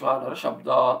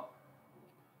Shabda.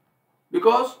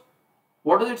 Because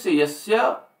what does it say?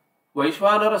 Yasya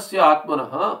Vaishwanarasya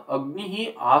Atmanaha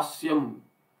Agnihi Asyam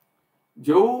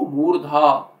Jau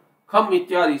Murdha Kham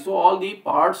Ityadi. So all the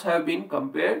parts have been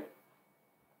compared.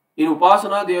 In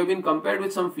Upasana, they have been compared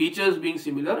with some features being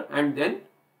similar, and then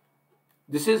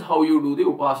this is how you do the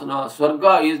Upasana.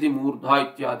 Swarga is the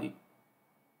Murdha Ityadi.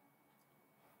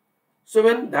 So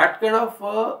when that kind of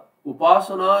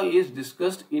Upasana is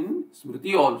discussed in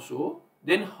Smriti also,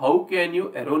 then how can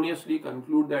you erroneously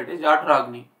conclude that is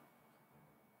Jatragni?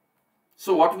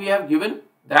 So what we have given,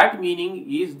 that meaning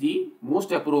is the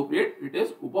most appropriate. It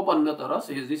is Upapannatara,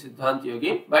 says the Siddhanti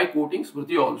again, by quoting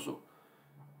Smriti also.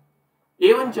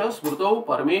 एवं च स्मृतौ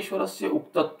परमेश्वरस्य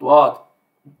उक्तत्वात्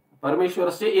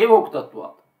परमेश्वरस्य एव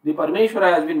उक्तत्वात् the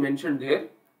Parmeshwara has been mentioned there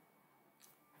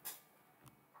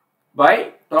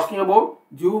by talking about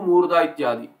Dhyu Murdha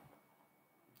ityadi.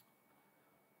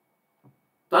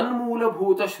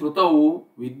 तन्मूलभूत श्रुतौ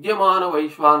विद्यमान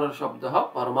वैश्वानर शब्दः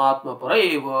परमात्मा पर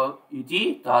एव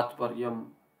इति तात्पर्यम्.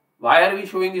 Why are we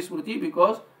showing this Smriti?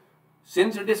 Because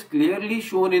since it is clearly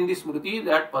shown in the Smriti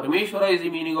that Parmeshwara is the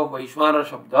meaning of Vaishwanara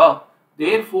Shabda,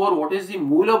 therefore, what is the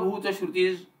Mula Bhuta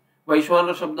Shruti's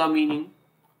Vaishwanara Shabda meaning?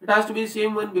 It has to be the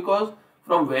same one, because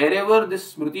from wherever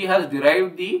this Smriti has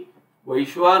derived the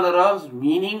Vaishwanara's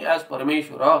meaning as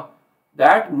Parameshwara,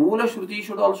 that Mula Shruti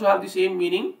should also have the same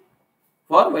meaning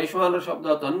for Vaishwanara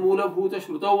Shabda. Tan Mula Bhuta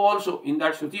Shrutau also, in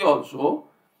that Shruti also,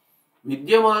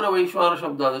 Vidyamana Vaishwanara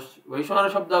Shabda, the Vaishwanara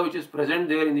Shabda which is present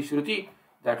there in the Shruti,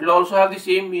 that will also have the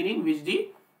same meaning which the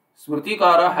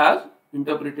Smritikara has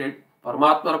interpreted.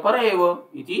 Paramatma Pareva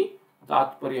iti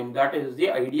tatparyam. That is the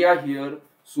idea here.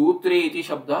 Sutre iti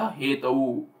shabda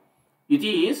hetau.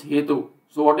 Iti is hetu.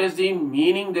 So what is the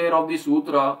meaning there of the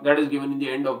sutra? That is given in the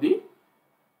end of the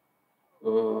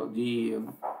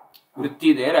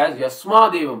vritti there as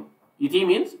yasmadevam. Iti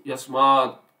means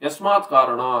yasmad. Yasmat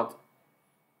karanat.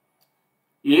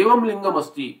 Evam lingam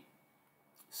asti.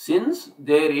 Since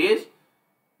there is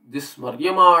this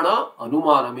Smaryamana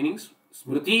Anumana, meaning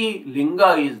Smriti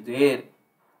linga is there.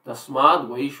 Tasmad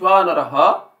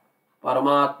Vaishwanaraha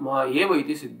Paramatma eva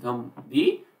iti siddham.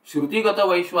 The Shrutigata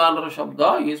Vaishwanara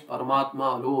Shabda is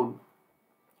Paramatma alone.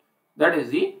 That is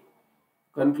the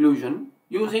conclusion.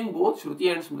 Using both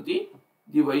Shruti and Smriti,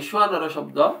 the Vaishwanara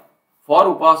Shabda for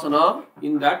upasana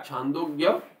in that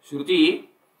Chandogya Shruti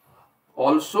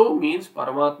also means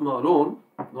Paramatma alone,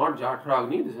 not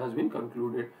Jatragni. This has been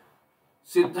concluded.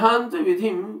 Siddhanta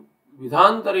vidhim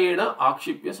vidhantarena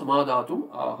akshipya samadhatum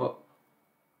aha.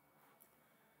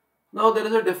 Now there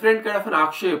is a different kind of an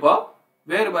akshepa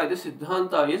whereby the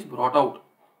Siddhanta is brought out.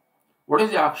 What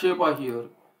is the akshepa here?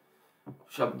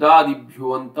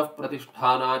 शब्दादिभ्योऽन्तः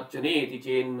प्रतिष्ठानाच्चनेति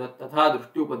चेन्न तथा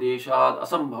दृष्ट्युपदेशात्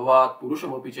असंभवात्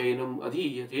पुरुषमपि चैनम्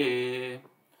अधीयते.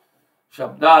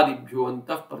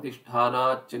 शब्दादिभ्योऽन्तः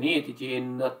प्रतिष्ठानाच्चनेति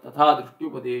चेन्न तथा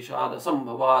दृष्ट्युपदेशात्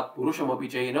असंभवात् पुरुषमपि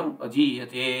चैनम्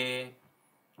अधीयते.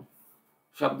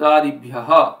 शब्दादिभ्यः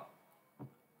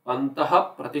अन्तः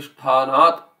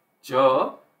प्रतिष्ठानात् च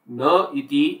न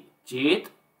इति चेत्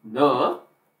न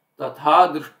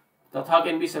तथा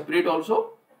can be separate also.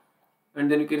 And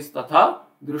then you can say tatha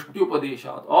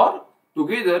drishtyupadeshat, or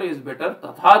together is better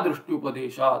tatha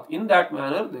drishtyupadeshat. In that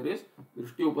manner there is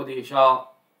drishtyupadesha.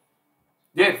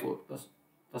 Therefore,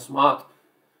 tasmat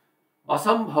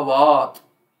asambhavat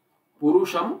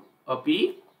purusham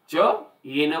api cha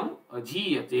enam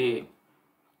ajhiyate.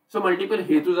 So multiple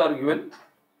hetus are given.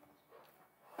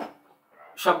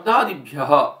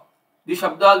 Shabdadibhyaha, the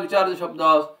shabdas, which are the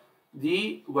shabdas?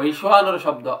 The Vaishwanara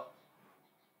shabda.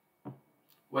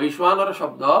 Vaishwanara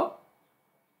Shabda,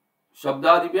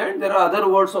 Shabdadibhya, and there are other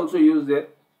words also used there.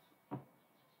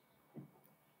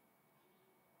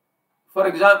 For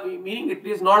example, meaning it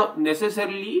is not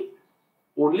necessarily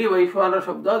only Vaishwanara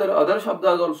Shabda, there are other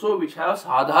Shabdas also which have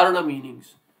Sadharana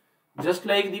meanings. Just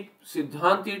like the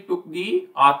Siddhanti took the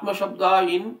Atma Shabda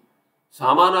in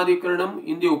Samanadikaranam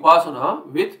in the Upasana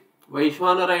with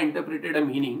Vaishwanara interpreted a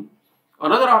meaning.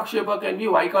 Another Akshepa can be,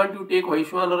 why can't you take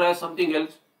Vaishwanara as something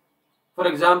else? For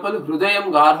example,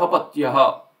 Hrudayam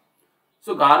Garhapatyaha.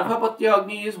 So Garhapatya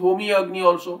Agni is Homi Agni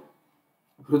also.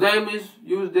 Hrudayam is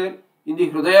used there. In the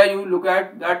Hrudaya you look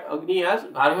at that Agni as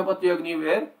Garhapatya Agni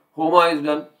where Homa is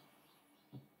done.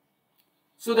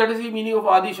 So that is the meaning of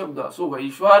Adi Shabda. So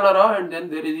Vaishwanara, and then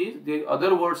there is the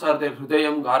other words are there.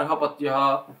 Hrudayam,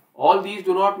 Garhapatyaha. All these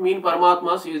do not mean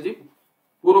Paramatma, says the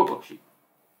Purvapakshi.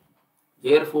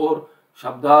 Therefore,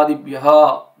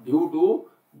 Shabdadibhyaha, due to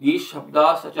these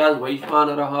shabdas such as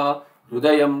Vaishwanaraha,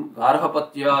 Hrudayam,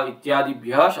 Garhapatya,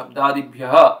 Ityadibhya,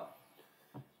 Shabdadibhya,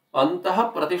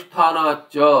 Antah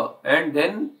Pratishthanach, and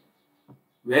then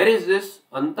where is this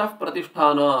Antah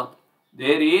Pratishthanat?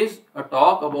 There is a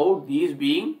talk about these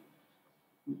being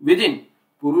within.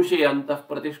 Purushe Antah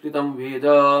Pratishtitam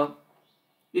Veda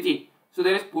iti. So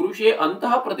there is Purushe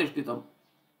Antah Pratishtitam,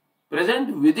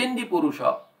 present within the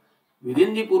Purusha.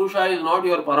 Within the Purusha is not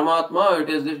your Paramatma, it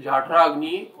is this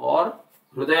Jatragni or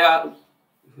Hrudaya,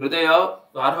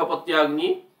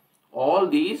 Garhapatyagni. All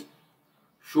these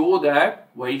show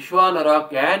that Vaishwanara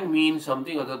can mean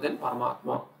something other than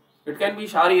Paramatma. It can be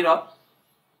Sharira,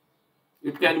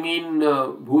 it can mean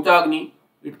Bhutagni,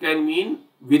 it can mean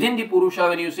within the Purusha.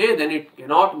 When you say, then it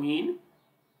cannot mean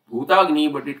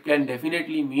Bhutagni, but it can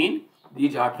definitely mean the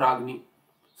Jatragni.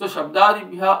 So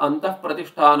Shabdadibhya Antah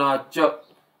Pratishthanach,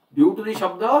 due to the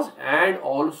Shabdas and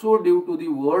also due to the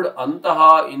word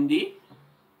Antaha in the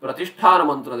Pratisthana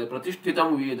mantra, the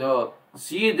Pratishtitam Veda.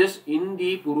 See this in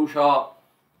the Purusha.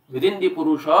 Within the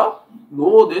Purusha,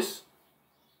 know this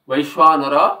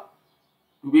Vaishwanara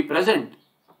to be present.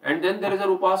 And then there is a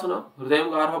Upasana, Hridayam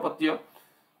Garhapatya.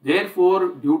 Therefore,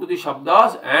 due to the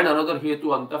Shabdas and another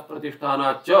Hetu Antah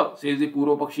Pratisthana cha, says the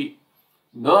Purvapakshi.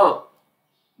 Na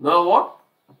what?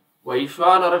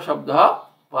 Vaishwanara Shabda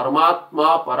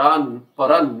Paramatma Paran.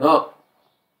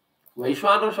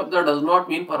 Vaishwanara Shabda does not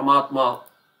mean Paramatma.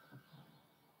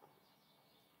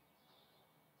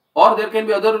 Or there can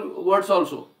be other words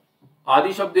also.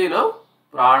 Adi Shabdena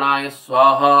Pranaya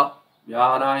Swaha,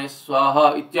 Vyanaya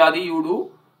Swaha, Ityadi you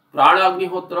do Prana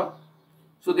Agnihotra.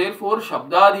 So therefore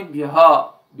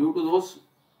Shabdadibhyaha, due to those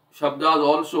Shabdas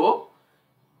also,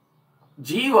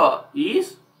 Jiva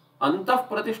is Antah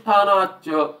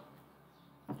Pratishthanach.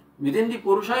 Within the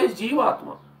Purusha is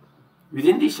Jivatma.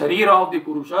 Within the Sharira of the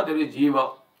Purusha there is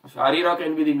Jiva. Sharira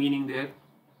can be the meaning there.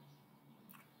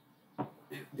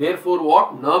 Therefore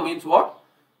what? Na means what?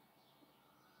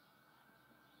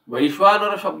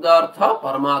 Vaishwanara Shabdartha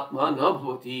Paramatma na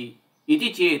bhavati.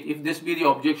 Iti chet, if this be the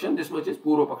objection, this much is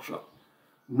Purvapaksha.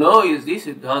 Na is the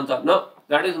Siddhanta. Na,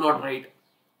 that is not right.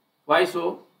 Why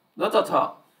so? Na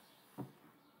tatha.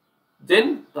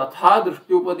 Then tatha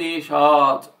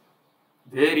drishtyupadeshat.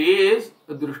 There is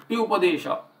a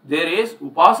drishtyupadesha. There is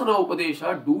upasana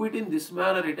upadesha. Do it in this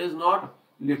manner. It is not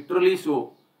literally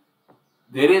so.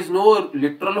 There is no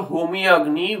literal homi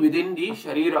agni within the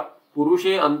sharira.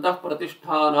 Purushe antah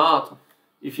pratishthanat.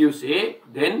 If you say,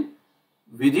 then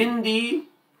within the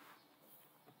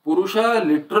Purusha,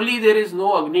 literally there is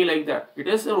no Agni like that. It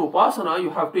is an Upasana, you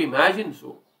have to imagine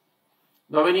so.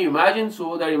 Now when you imagine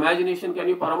so, that imagination can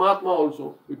be Paramatma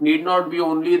also. It need not be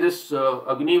only this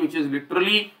Agni which is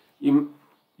literally,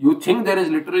 you think there is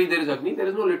Agni, there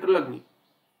is no literal Agni.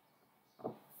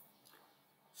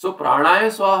 So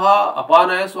Pranaya Swaha,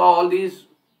 Apanaya Swaha, all these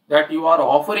that you are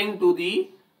offering to the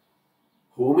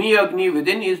Homi Agni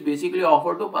within is basically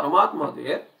offered to Paramatma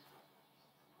there.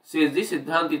 Says the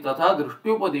Siddhanti Tatha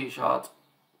Drishtyupadeshat.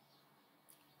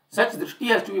 Such drishti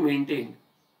has to be maintained.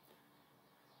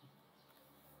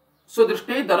 So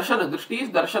drishti darshana. Drishti is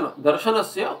darshana.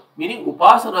 Darshanasya meaning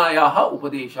upasanayaha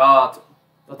upadeshat.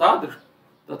 Tatha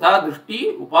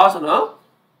drishti upasana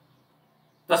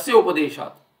tasya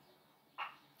upadeshat.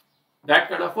 That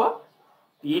kind of a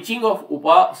teaching of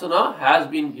upasana has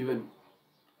been given.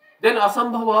 Then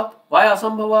asambhavat. Why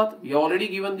asambhavat? We have already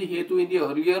given the hetu in the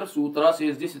earlier sutra,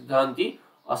 says the Siddhanti.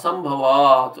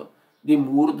 Asambhavat. The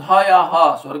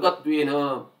murdhayaha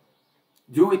swargatvena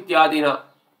ju ityadina.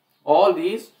 All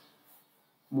these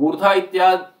murdha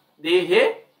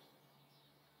ityadehe.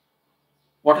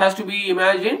 What has to be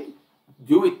imagined?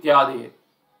 Ju ityadehe.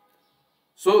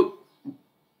 So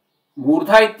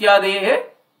murdha ityadehe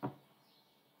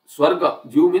swarga.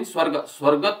 Ju means swarga.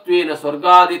 Swargatvena,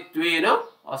 swargaditvena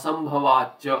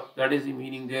asambhavacha. That is the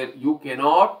meaning there. You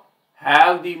cannot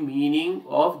have the meaning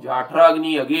of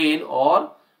Jatragni again,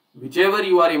 or whichever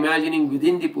you are imagining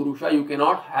within the Purusha, you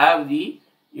cannot have the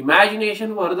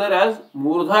imagination further as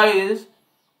Murdha is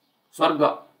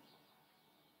Swarga,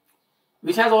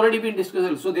 which has already been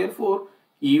discussed. So therefore,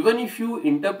 even if you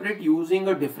interpret using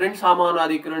a different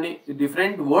Samanadikarani,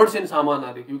 different words in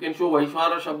Samanadik, you can show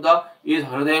Vaishvana Shabda is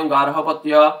Hridayam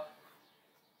Garhapatya,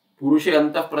 Purushe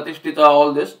Antah Pratishtita,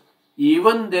 all this.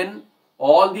 Even then,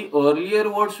 all the earlier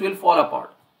words will fall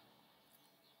apart.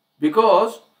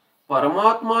 Because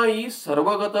Paramatma is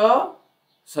Sarvagata,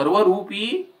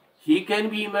 Sarvarupi, he can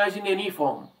be imagined in any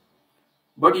form.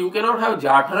 But you cannot have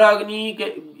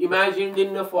Jatragni imagined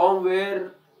in a form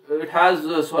where it has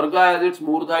Swarga as its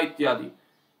Murdha Ityadi.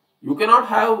 You cannot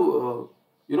have,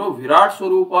 Virat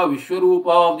Swarupa,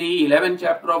 Vishwarupa of the 11th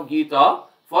chapter of Gita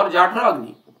for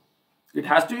Jatragni. It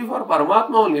has to be for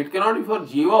Paramatma only. It cannot be for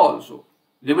Jiva also.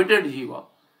 Limited Jiva.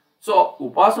 So,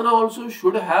 Upasana also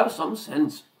should have some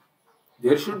sense.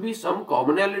 There should be some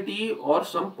commonality or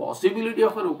some possibility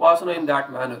of an Upasana in that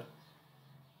manner.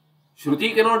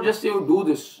 Shruti cannot just say, you do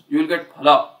this, you will get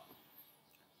phala.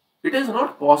 It is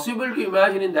not possible to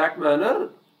imagine in that manner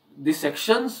the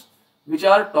sections which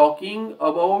are talking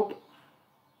about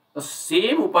the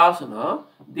same Upasana,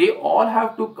 they all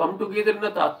have to come together in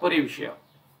a Tatparya Vishaya.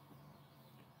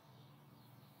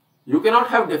 You cannot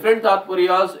have different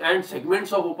Tatparyas and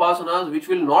segments of Upasanas which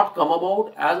will not come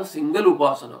about as a single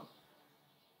Upasana.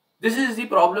 This is the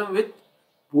problem with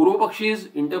Purvapakshi's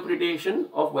interpretation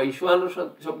of Vaishvana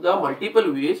Shabda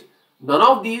multiple ways. None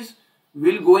of these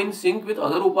will go in sync with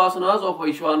other Upasanas of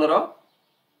Vaishvanara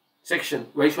section,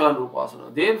 Vaishvana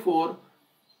Upasana. Therefore,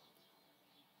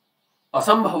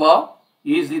 Asambhava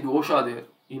is the dosha there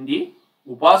in the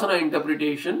Upasana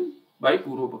interpretation by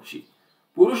Purvapakshi.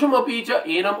 Purusham apicha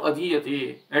enam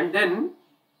adhiyate, and then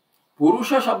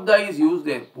Purusha Shabda is used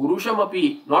there. Purusham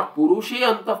api, not Purushe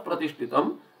antah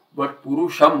pratishtitam, but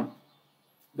Purusham.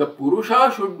 The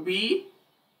Purusha should be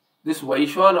this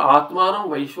Vaishvana, Atmanam,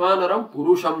 Vaishvanaram,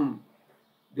 Purusham.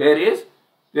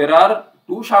 There are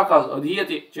two shakas,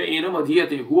 adhiyate, cha enam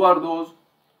adhiyate. Who are those?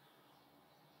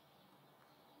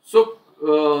 So,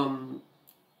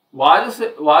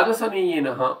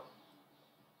 Vajasaneyenaha.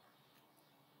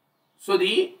 So,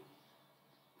 the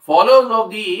followers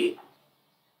of the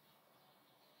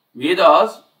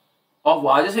Vedas of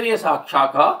Vajasaneya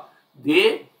Shaka,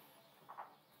 they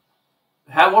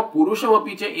have what Purusham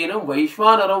apicha enam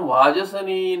Vaishvanaram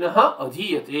Vajasanenaha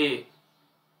adhiyate.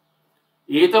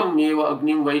 Etam meva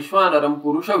agnim Vaishvanaram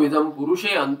Purusha vidam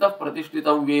Purushe antah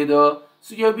pratishtitam Veda.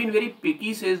 So you have been very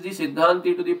picky, says the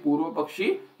Siddhanti to the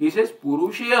Purvapakshi. He says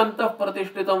Purushe antah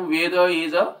pratishtitam Veda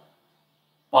is a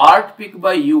part picked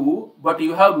by you, but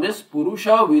you have missed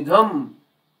Purusha vidham.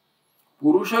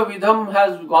 Purusha vidham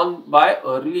has gone by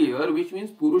earlier, which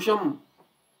means Purusham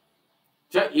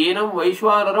cha enam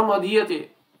Vaishvanaram adhiyate.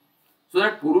 So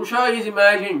that Purusha is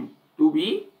imagined to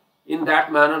be in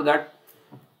that manner that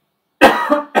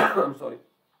I'm sorry,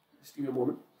 just give me a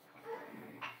moment.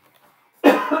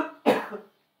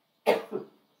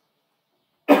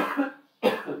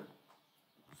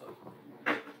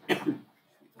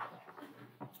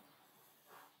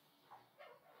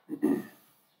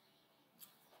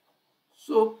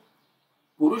 So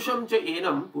Purusham cha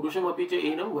enam, Purusham api cha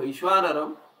enam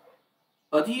Vaishwanaram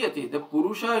adhiyate. The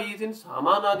Purusha is in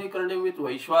Samanadhikarana with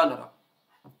Vaishwanara.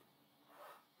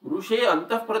 Purushe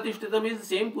antah pratishtitam is the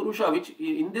same Purusha which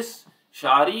in this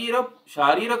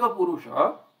Shariraka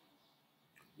Purusha,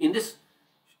 in this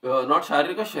not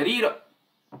Shariraka, Sharira.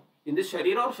 In this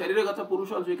Sharira or Shariragata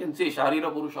Purusha also you can say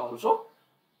Sharira Purusha also.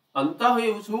 Antah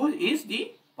is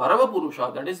the Parava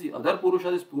Purusha, that is the other Purusha.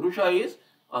 This Purusha is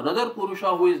another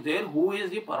Purusha who is there, who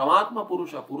is the Paramatma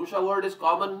Purusha. Purusha word is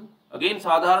common, again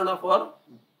Sadharana for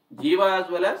Jiva as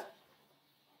well as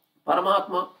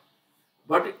Paramatma.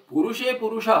 But Purushe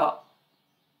Purusha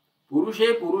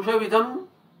Vidham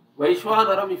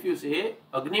Vaishwanaram, if you say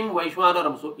Agnim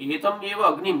Vaishwanaram, so Etam Eva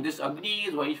Agnim, this Agni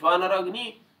is Vaishwanara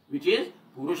Agni, which is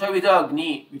Purusha Vidha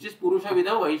Agni, which is Purusha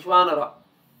Vidha Vaishwanara.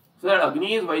 So that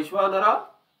Agni is Vaishwanara,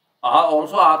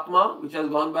 also Atma, which has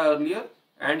gone by earlier,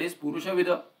 and is Purusha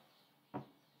Vidha.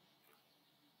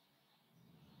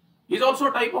 He is also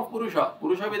a type of Purusha.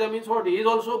 Purusha Vidha means what? He is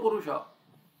also Purusha.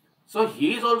 So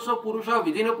he is also Purusha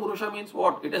within a Purusha means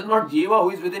what? It is not Jiva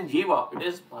who is within Jiva. It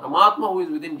is Paramatma who is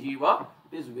within Jiva.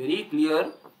 It is very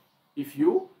clear if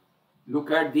you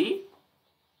look at the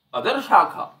other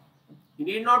Shakha. You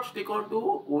need not stick on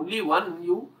to only one.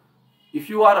 If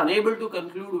you are unable to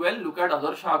conclude well, look at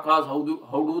other Shakhas. How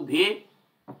do they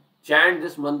chant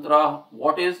this mantra?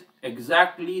 What is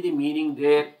exactly the meaning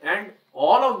there? And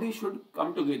all of these should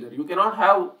come together. You cannot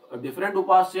have a different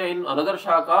Upasya in another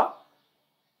Shakha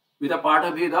with a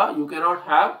Patha Bheda. You cannot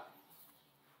have,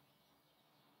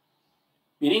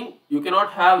 meaning you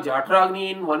cannot have Jatragni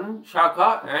in one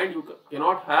Shakha and you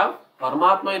cannot have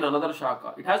Paramatma in another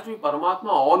Shakha. It has to be Paramatma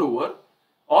all over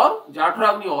or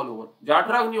Jatragni all over.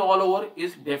 Jatragni all over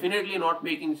is definitely not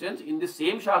making sense. In the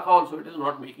same Shakha also it is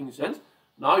not making sense.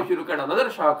 Now if you look at another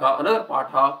Shakha, another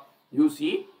Patha, you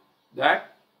see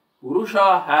that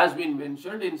Purusha has been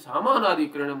mentioned in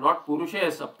Samanadhikaranam, not Purusha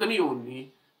as Saptami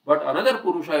only, but another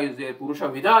Purusha is there, Purusha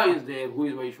Vidha is there, who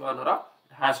is Vaishwanara.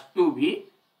 It has to be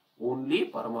only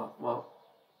Paramatma.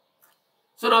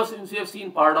 So now since we have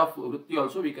seen part of Vritti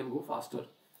also, we can go faster.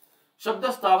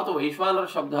 Shabda Stavata Vaishwanara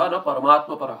Shabda na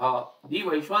Paramatma Paraha. The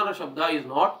Vaishwanara Shabda is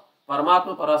not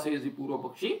Paramatma Para, says the Purva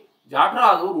Pakshi.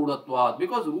 Jatra ado Rudatvat.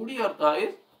 Because Rudi Artha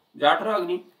is Jatra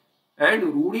Agni. And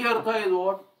Rudi Artha is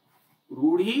what?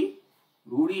 Rudhi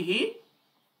hi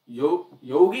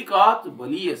Yogikat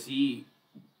Baliyasi.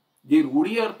 The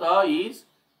Rudi Artha is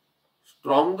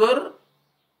stronger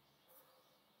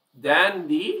than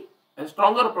a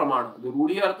stronger Pramana. The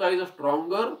Rudi Artha is a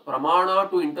stronger Pramana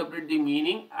to interpret the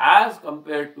meaning as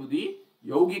compared to the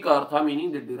Yogika Artha,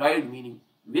 meaning the derived meaning.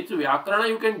 With Vyakarana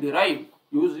you can derive.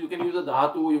 You can use a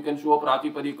Dhatu, you can show a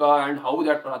Pratipadika and how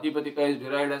that Pratipadika is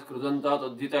derived as Kruzanta,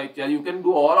 Tadhita, Ityadi. You can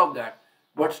do all of that.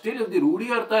 But still if the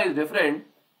Rudi Artha is different,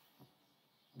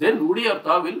 then Rudi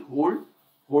Artha will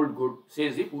hold good,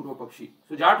 says the Purva Pakshi.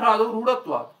 So Jatra ado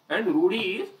Rudatvat. And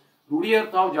Rudi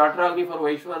Artha of Jatragni for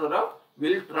Vaishwanara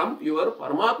will trump your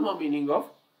Paramatma meaning of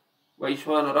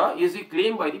Vaishwanara, is the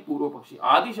claim by the Purva Pakshi.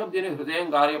 Adi Shabdene Hridayam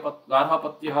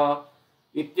Garhapatyaha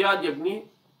Ityadhyagni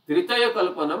Tritaya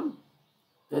Kalpanam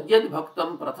Tadyad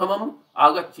Bhaktam Prathamam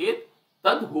Agachet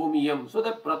Tad Homiyam. So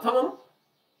that Prathamam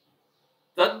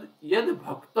Tadyad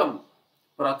Bhaktam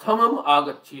Prathamam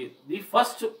Agachet. The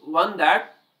first one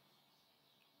that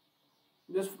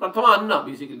this Prathama Anna,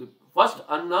 basically the first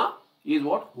Anna is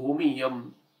what?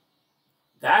 Homiyam.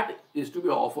 That is to be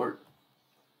offered.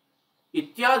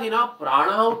 Ityadina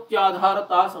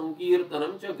Pranahutyadharata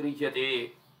Sankirtanam cha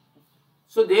Grihyate.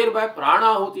 So thereby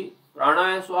Pranahuti,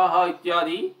 Pranaya Swaha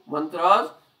Ityadi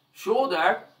mantras show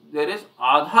that there is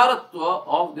Adharatva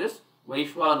of this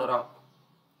Vaishwanara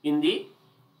in the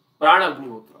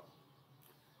Pranagnihotra.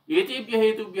 Etibhya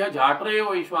hetubhya Jatra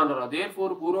Vaishwanara.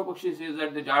 Therefore Purva Pakshi says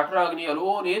that the Jatra Agni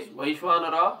alone is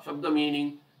Vaishwanara, Shabda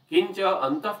meaning Kincha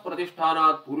Antah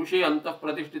Pratishtanat Purushe Antah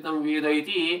Pratishtitam Veda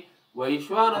iti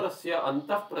Vaishwanarasya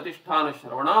Antah Pratishtana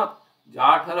Shravanat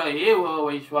Jatara eva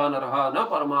Vaishwanaraha na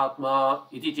Paramatma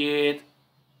iti chet.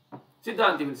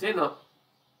 Siddhanti will say na.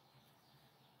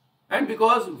 And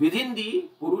because within the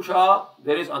Purusha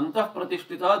there is Antah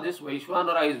Pratishtita, this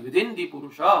Vaishwanara is within the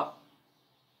Purusha.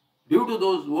 Due to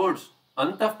those words,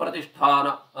 Antah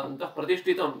Pratisthana, Antah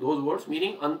Pratishtitam, those words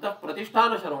meaning Antah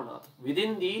Pratisthana Shravanat.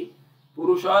 Within the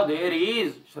Purusha there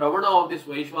is Shravana of this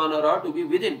Vaishwanara to be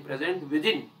within, present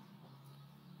within.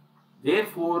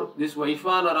 Therefore, this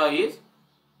Vaishwanara is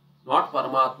not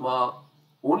Paramatma,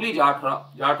 only Jatra.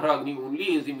 Jatra Agni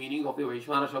only is the meaning of the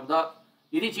Vaishwana Shabda.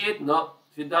 Iti chet na.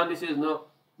 Siddhanti says no.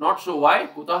 Not so. Why?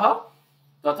 Kutaha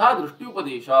tatha drishti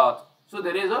upadeshat. So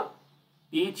there is a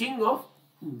teaching of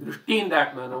drishti in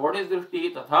that manner. What is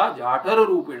drishti? Tatha jathara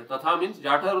rupena. Tatha means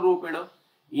jathara rupena.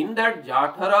 In that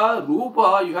jathara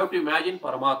rupa, you have to imagine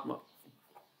Paramatma.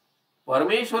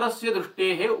 Parameshwarasya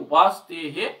drishtehe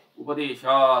upastehe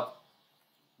upadeshat.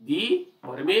 The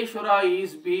Parameshwara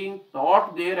is being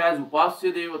taught there as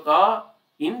Upasya Devata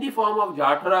in the form of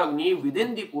Jathara-agni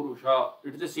within the Purusha.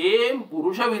 It is the same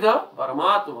Purusha Vida,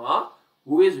 Paramatma,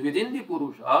 who is within the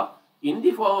Purusha in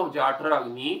the form of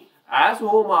Jathara-agni as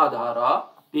Homadhara,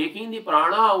 taking the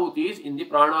Prana Ahutis in the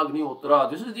Prana-agni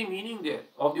Uttara. This is the meaning there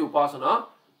of the Upasana.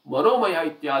 Manomaya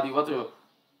ityadivat.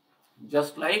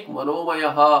 Just like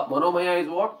Manomayaha. Manomaya is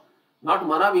what? Not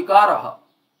Manavikaraha.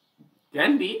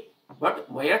 Can be.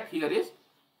 But mayat here is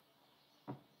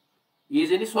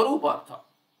in the swarupartha.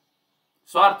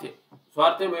 Swarthe.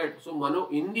 Swarthe mayat. So mano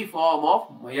in the form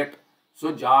of mayat.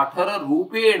 So jathara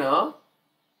rupena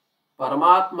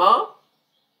Paramatma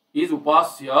is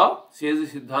upasya, says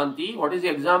the Siddhanti. What is the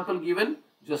example given?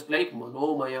 Just like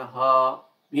manomayaha.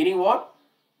 Meaning what?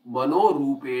 Mano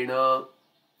rupena.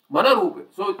 Mana rupe.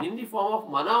 So in the form of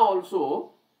mana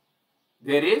also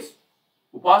there is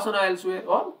Upasana elsewhere,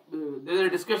 or there is a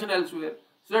discussion elsewhere.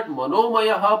 So that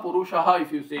Manomayaha Purushaha,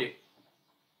 if you say,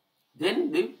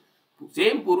 then the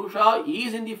same Purusha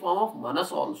is in the form of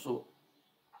Manas also,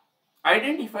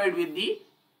 identified with the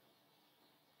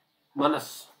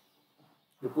Manas.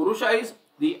 The Purusha is,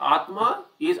 the Atma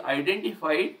is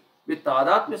identified with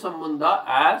Tadatmya Sambandha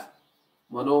as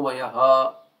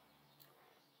Manomayaha.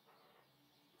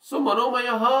 So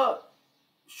Manomayaha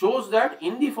shows that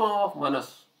in the form of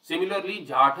Manas. Similarly,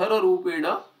 Jathara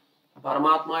Rupena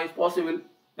Paramatma is possible.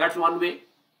 That's one way.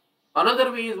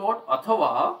 Another way is what?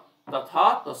 Athava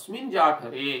Tatha Tasmin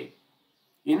Jathare.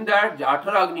 In that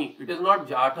Jathara Agni, it is not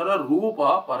Jathara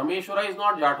Rupa, Parameshwara is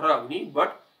not Jathara Agni,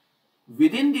 but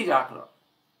within the Jathara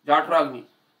Agni.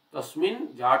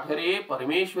 Tasmin Jathare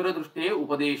Parameshwara Drushte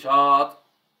Upadeshat.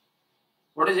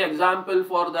 What is the example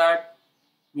for that?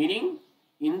 Meaning,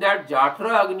 in that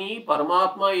Jathara Agni,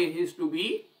 Paramatma is to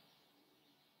be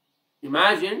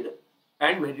imagined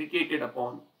and meditated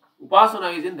upon.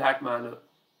 Upasana is in that manner.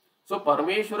 So,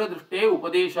 Parameshwara Drishte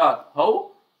Upadeshat.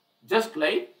 How? Just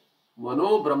like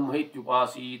Mano Brahma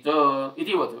Ityupasita.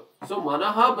 Itivat. So,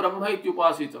 Manaha Brahma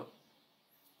Ityupasita.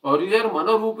 Earlier,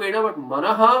 Mana Rupena, but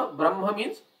Manaha Brahma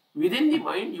means within the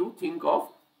mind you think of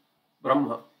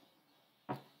Brahma.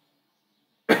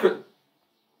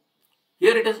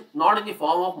 Here it is not in the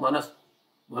form of Manas.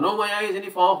 Manomaya is in the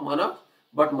form of Mana.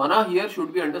 But mana here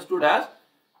should be understood as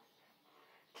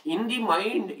in the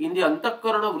mind, in the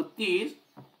antakarana vrittis,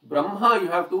 Brahma you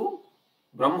have to,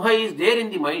 Brahma is there in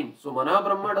the mind. So mana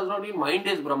Brahma does not mean mind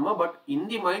is Brahma, but in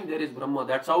the mind there is Brahma.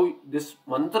 That's how this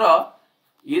mantra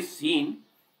is seen.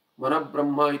 Mana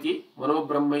Brahma iti, Mano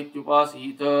Brahma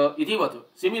ityupasita itivat.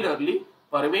 Similarly,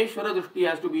 Parameshwara Drishti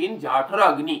has to be in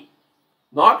Jathara Agni.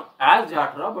 Not as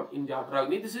Jathara, but in Jathara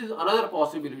Agni. This is another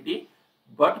possibility.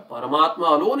 But Paramatma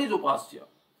alone is Upasya.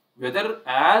 Whether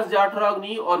as Jathara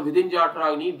Agni or within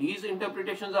Jathara Agni, these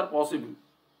interpretations are possible.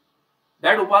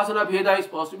 That Upasana Bheda is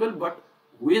possible, but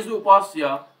who is the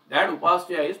Upasya? That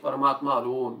Upasya is Paramatma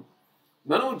alone.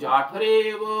 Nanu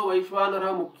Jathareva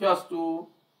Vaishwanara Mukhastu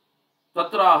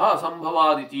Tatraha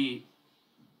Sambhavaditi.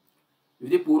 If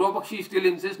the Purvapakshi still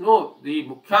insists, no, the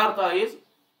Mukhyartha is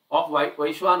of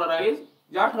Vaishwanara is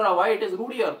Jathara. Why? It is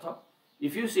Rudi Artha.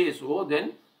 If you say so,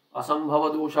 then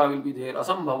Asambhava dosha will be there.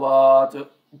 Asambhavat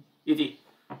iti.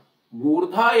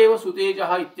 Murdha eva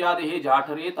sutejaha ityadehe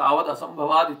jathare tavad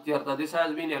asambhavad ityartha. This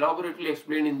has been elaborately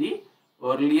explained in the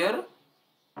earlier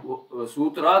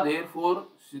sutra. Therefore,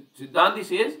 Siddhanti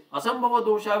says asambhava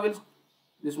dosha will,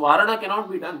 this varana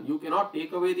cannot be done. You cannot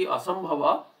take away the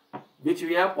asambhava which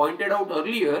we have pointed out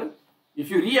earlier. If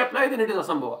you reapply, then it is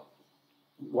asambhava.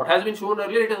 What has been shown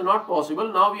earlier, it is not possible.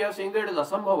 Now we are saying that it is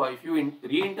asambhava. If you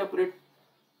reinterpret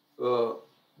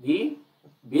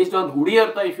based on Rudi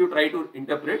Artha, if you try to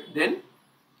interpret, then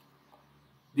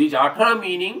the Jathara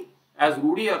meaning as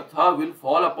Rudi Artha will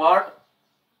fall apart.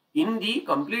 In the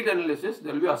complete analysis,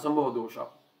 there will be Asambhava dosha.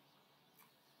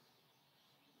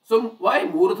 So why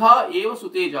Murdha eva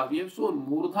Suteja? We have shown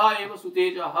Murdha eva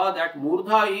Sutejaha, that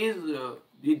Murdha is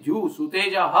the Jew,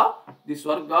 Sutejaha, the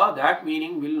Swarga. That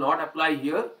meaning will not apply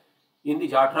here in the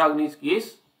Jathara Agni's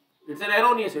case. It's an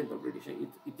erroneous interpretation.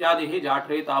 Ityadehe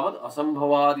Jathare tavad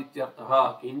asambhavad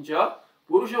ityartaha. Kincha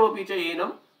purushamapi cha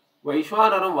enam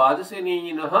vaishwanaram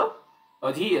vajaseniyinaha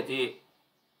adhiyate.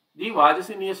 The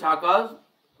Vajaseniya Shakas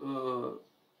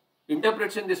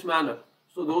interprets in this manner.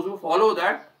 So those who follow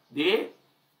that, they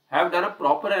have done a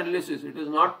proper analysis. It is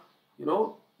not,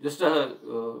 just a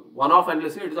one-off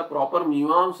analysis. It is a proper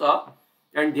mimamsa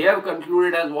And they have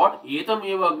concluded as what? Etam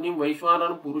eva agnim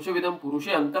Vaishwanaram Purushavidam Purushe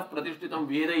Antah Pratishtitam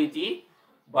Veda iti.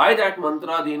 By that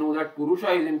mantra, they know that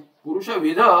Purusha is in Purusha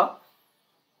Vida.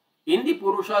 In the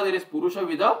Purusha, there is Purusha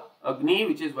Vida, Agni,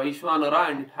 which is Vaishwanara,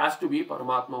 and it has to be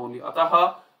Paramatma only.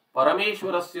 Ataha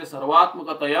Parameshwarasya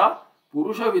Sarvatmakataya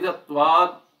Purusha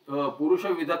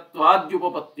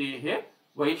Vidatvadhyupapattehe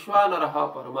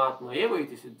Vaishwanaraha Paramatma eva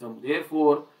iti siddham.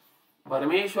 Therefore,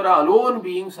 Parameshwara alone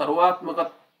being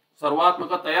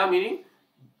Sarvatmakataya, meaning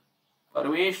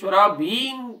Parameshwara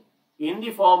being in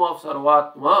the form of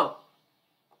Sarvatma,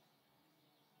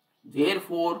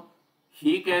 therefore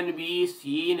he can be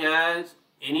seen as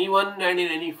anyone and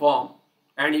in any form,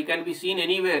 and he can be seen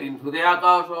anywhere, in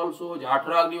Hrudayakash also,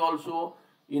 Jatragni also,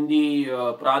 in the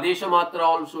Pradesha Matra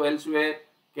also, elsewhere,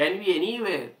 can be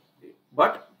anywhere,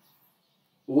 but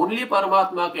only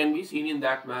Paramatma can be seen in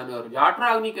that manner.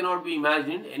 Jatragni cannot be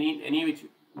imagined any which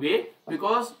way,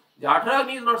 because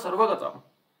Jatragni is not Sarvagata.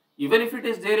 Even if it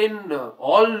is there in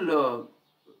all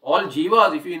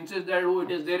jivas, if you insist that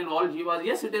it is there in all jivas,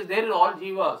 yes, it is there in all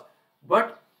jivas,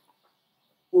 but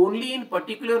only in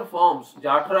particular forms.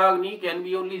 Jatragni can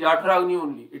be only Jatragni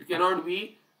only. It cannot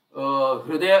be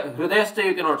Hridayastha,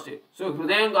 you cannot say. So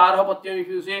Hridayang Arhapatyam, if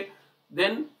you say,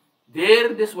 then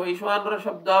there this Vaishwanara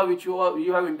Shabda which you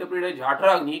have interpreted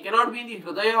Jatragni cannot be in the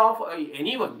Hridaya of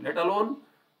anyone, let alone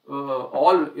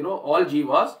all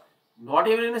jivas. Not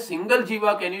even in a single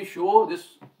jiva can you show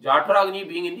this Jatragni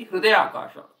being in the Hridaya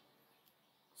Akasha.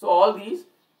 So all these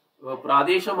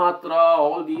Pradesha Matra,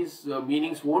 all these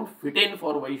meanings won't fit in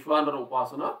for Vaishwanara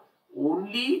Upasana.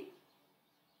 Only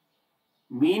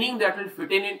meaning that will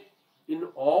fit in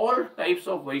all types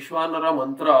of Vaishwanara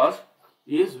mantras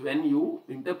is when you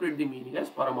interpret the meaning as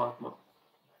Paramatma.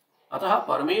 Ataha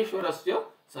Parameshwarasya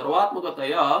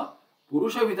Sarvatmakataya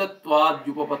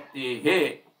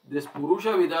Purushavidattvadhyupapattehe. This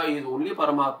Purushavida is only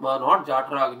Paramatma, not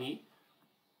Jatragni.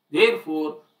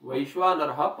 Therefore,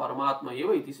 Vaishwanaraha Paramatma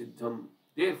eva iti siddham.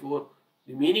 Therefore,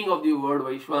 the meaning of the word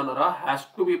Vaishwanara has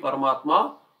to be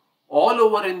Paramatma all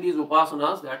over in these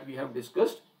upasanas that we have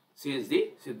discussed, says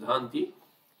the Siddhanti.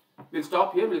 We'll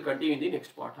stop here, we'll continue in the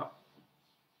next partha.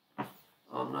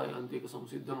 Amnayantika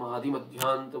samsiddham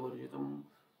adimadhyanta varjitam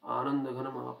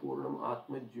anandaghanam apurnam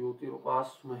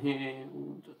atmajyotirupasmahe.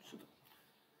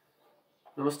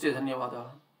 Namaste, धन्यवादः.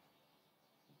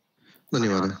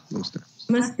 धन्यवादः. नमस्ते.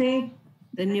 नमस्ते,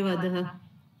 धन्यवादः.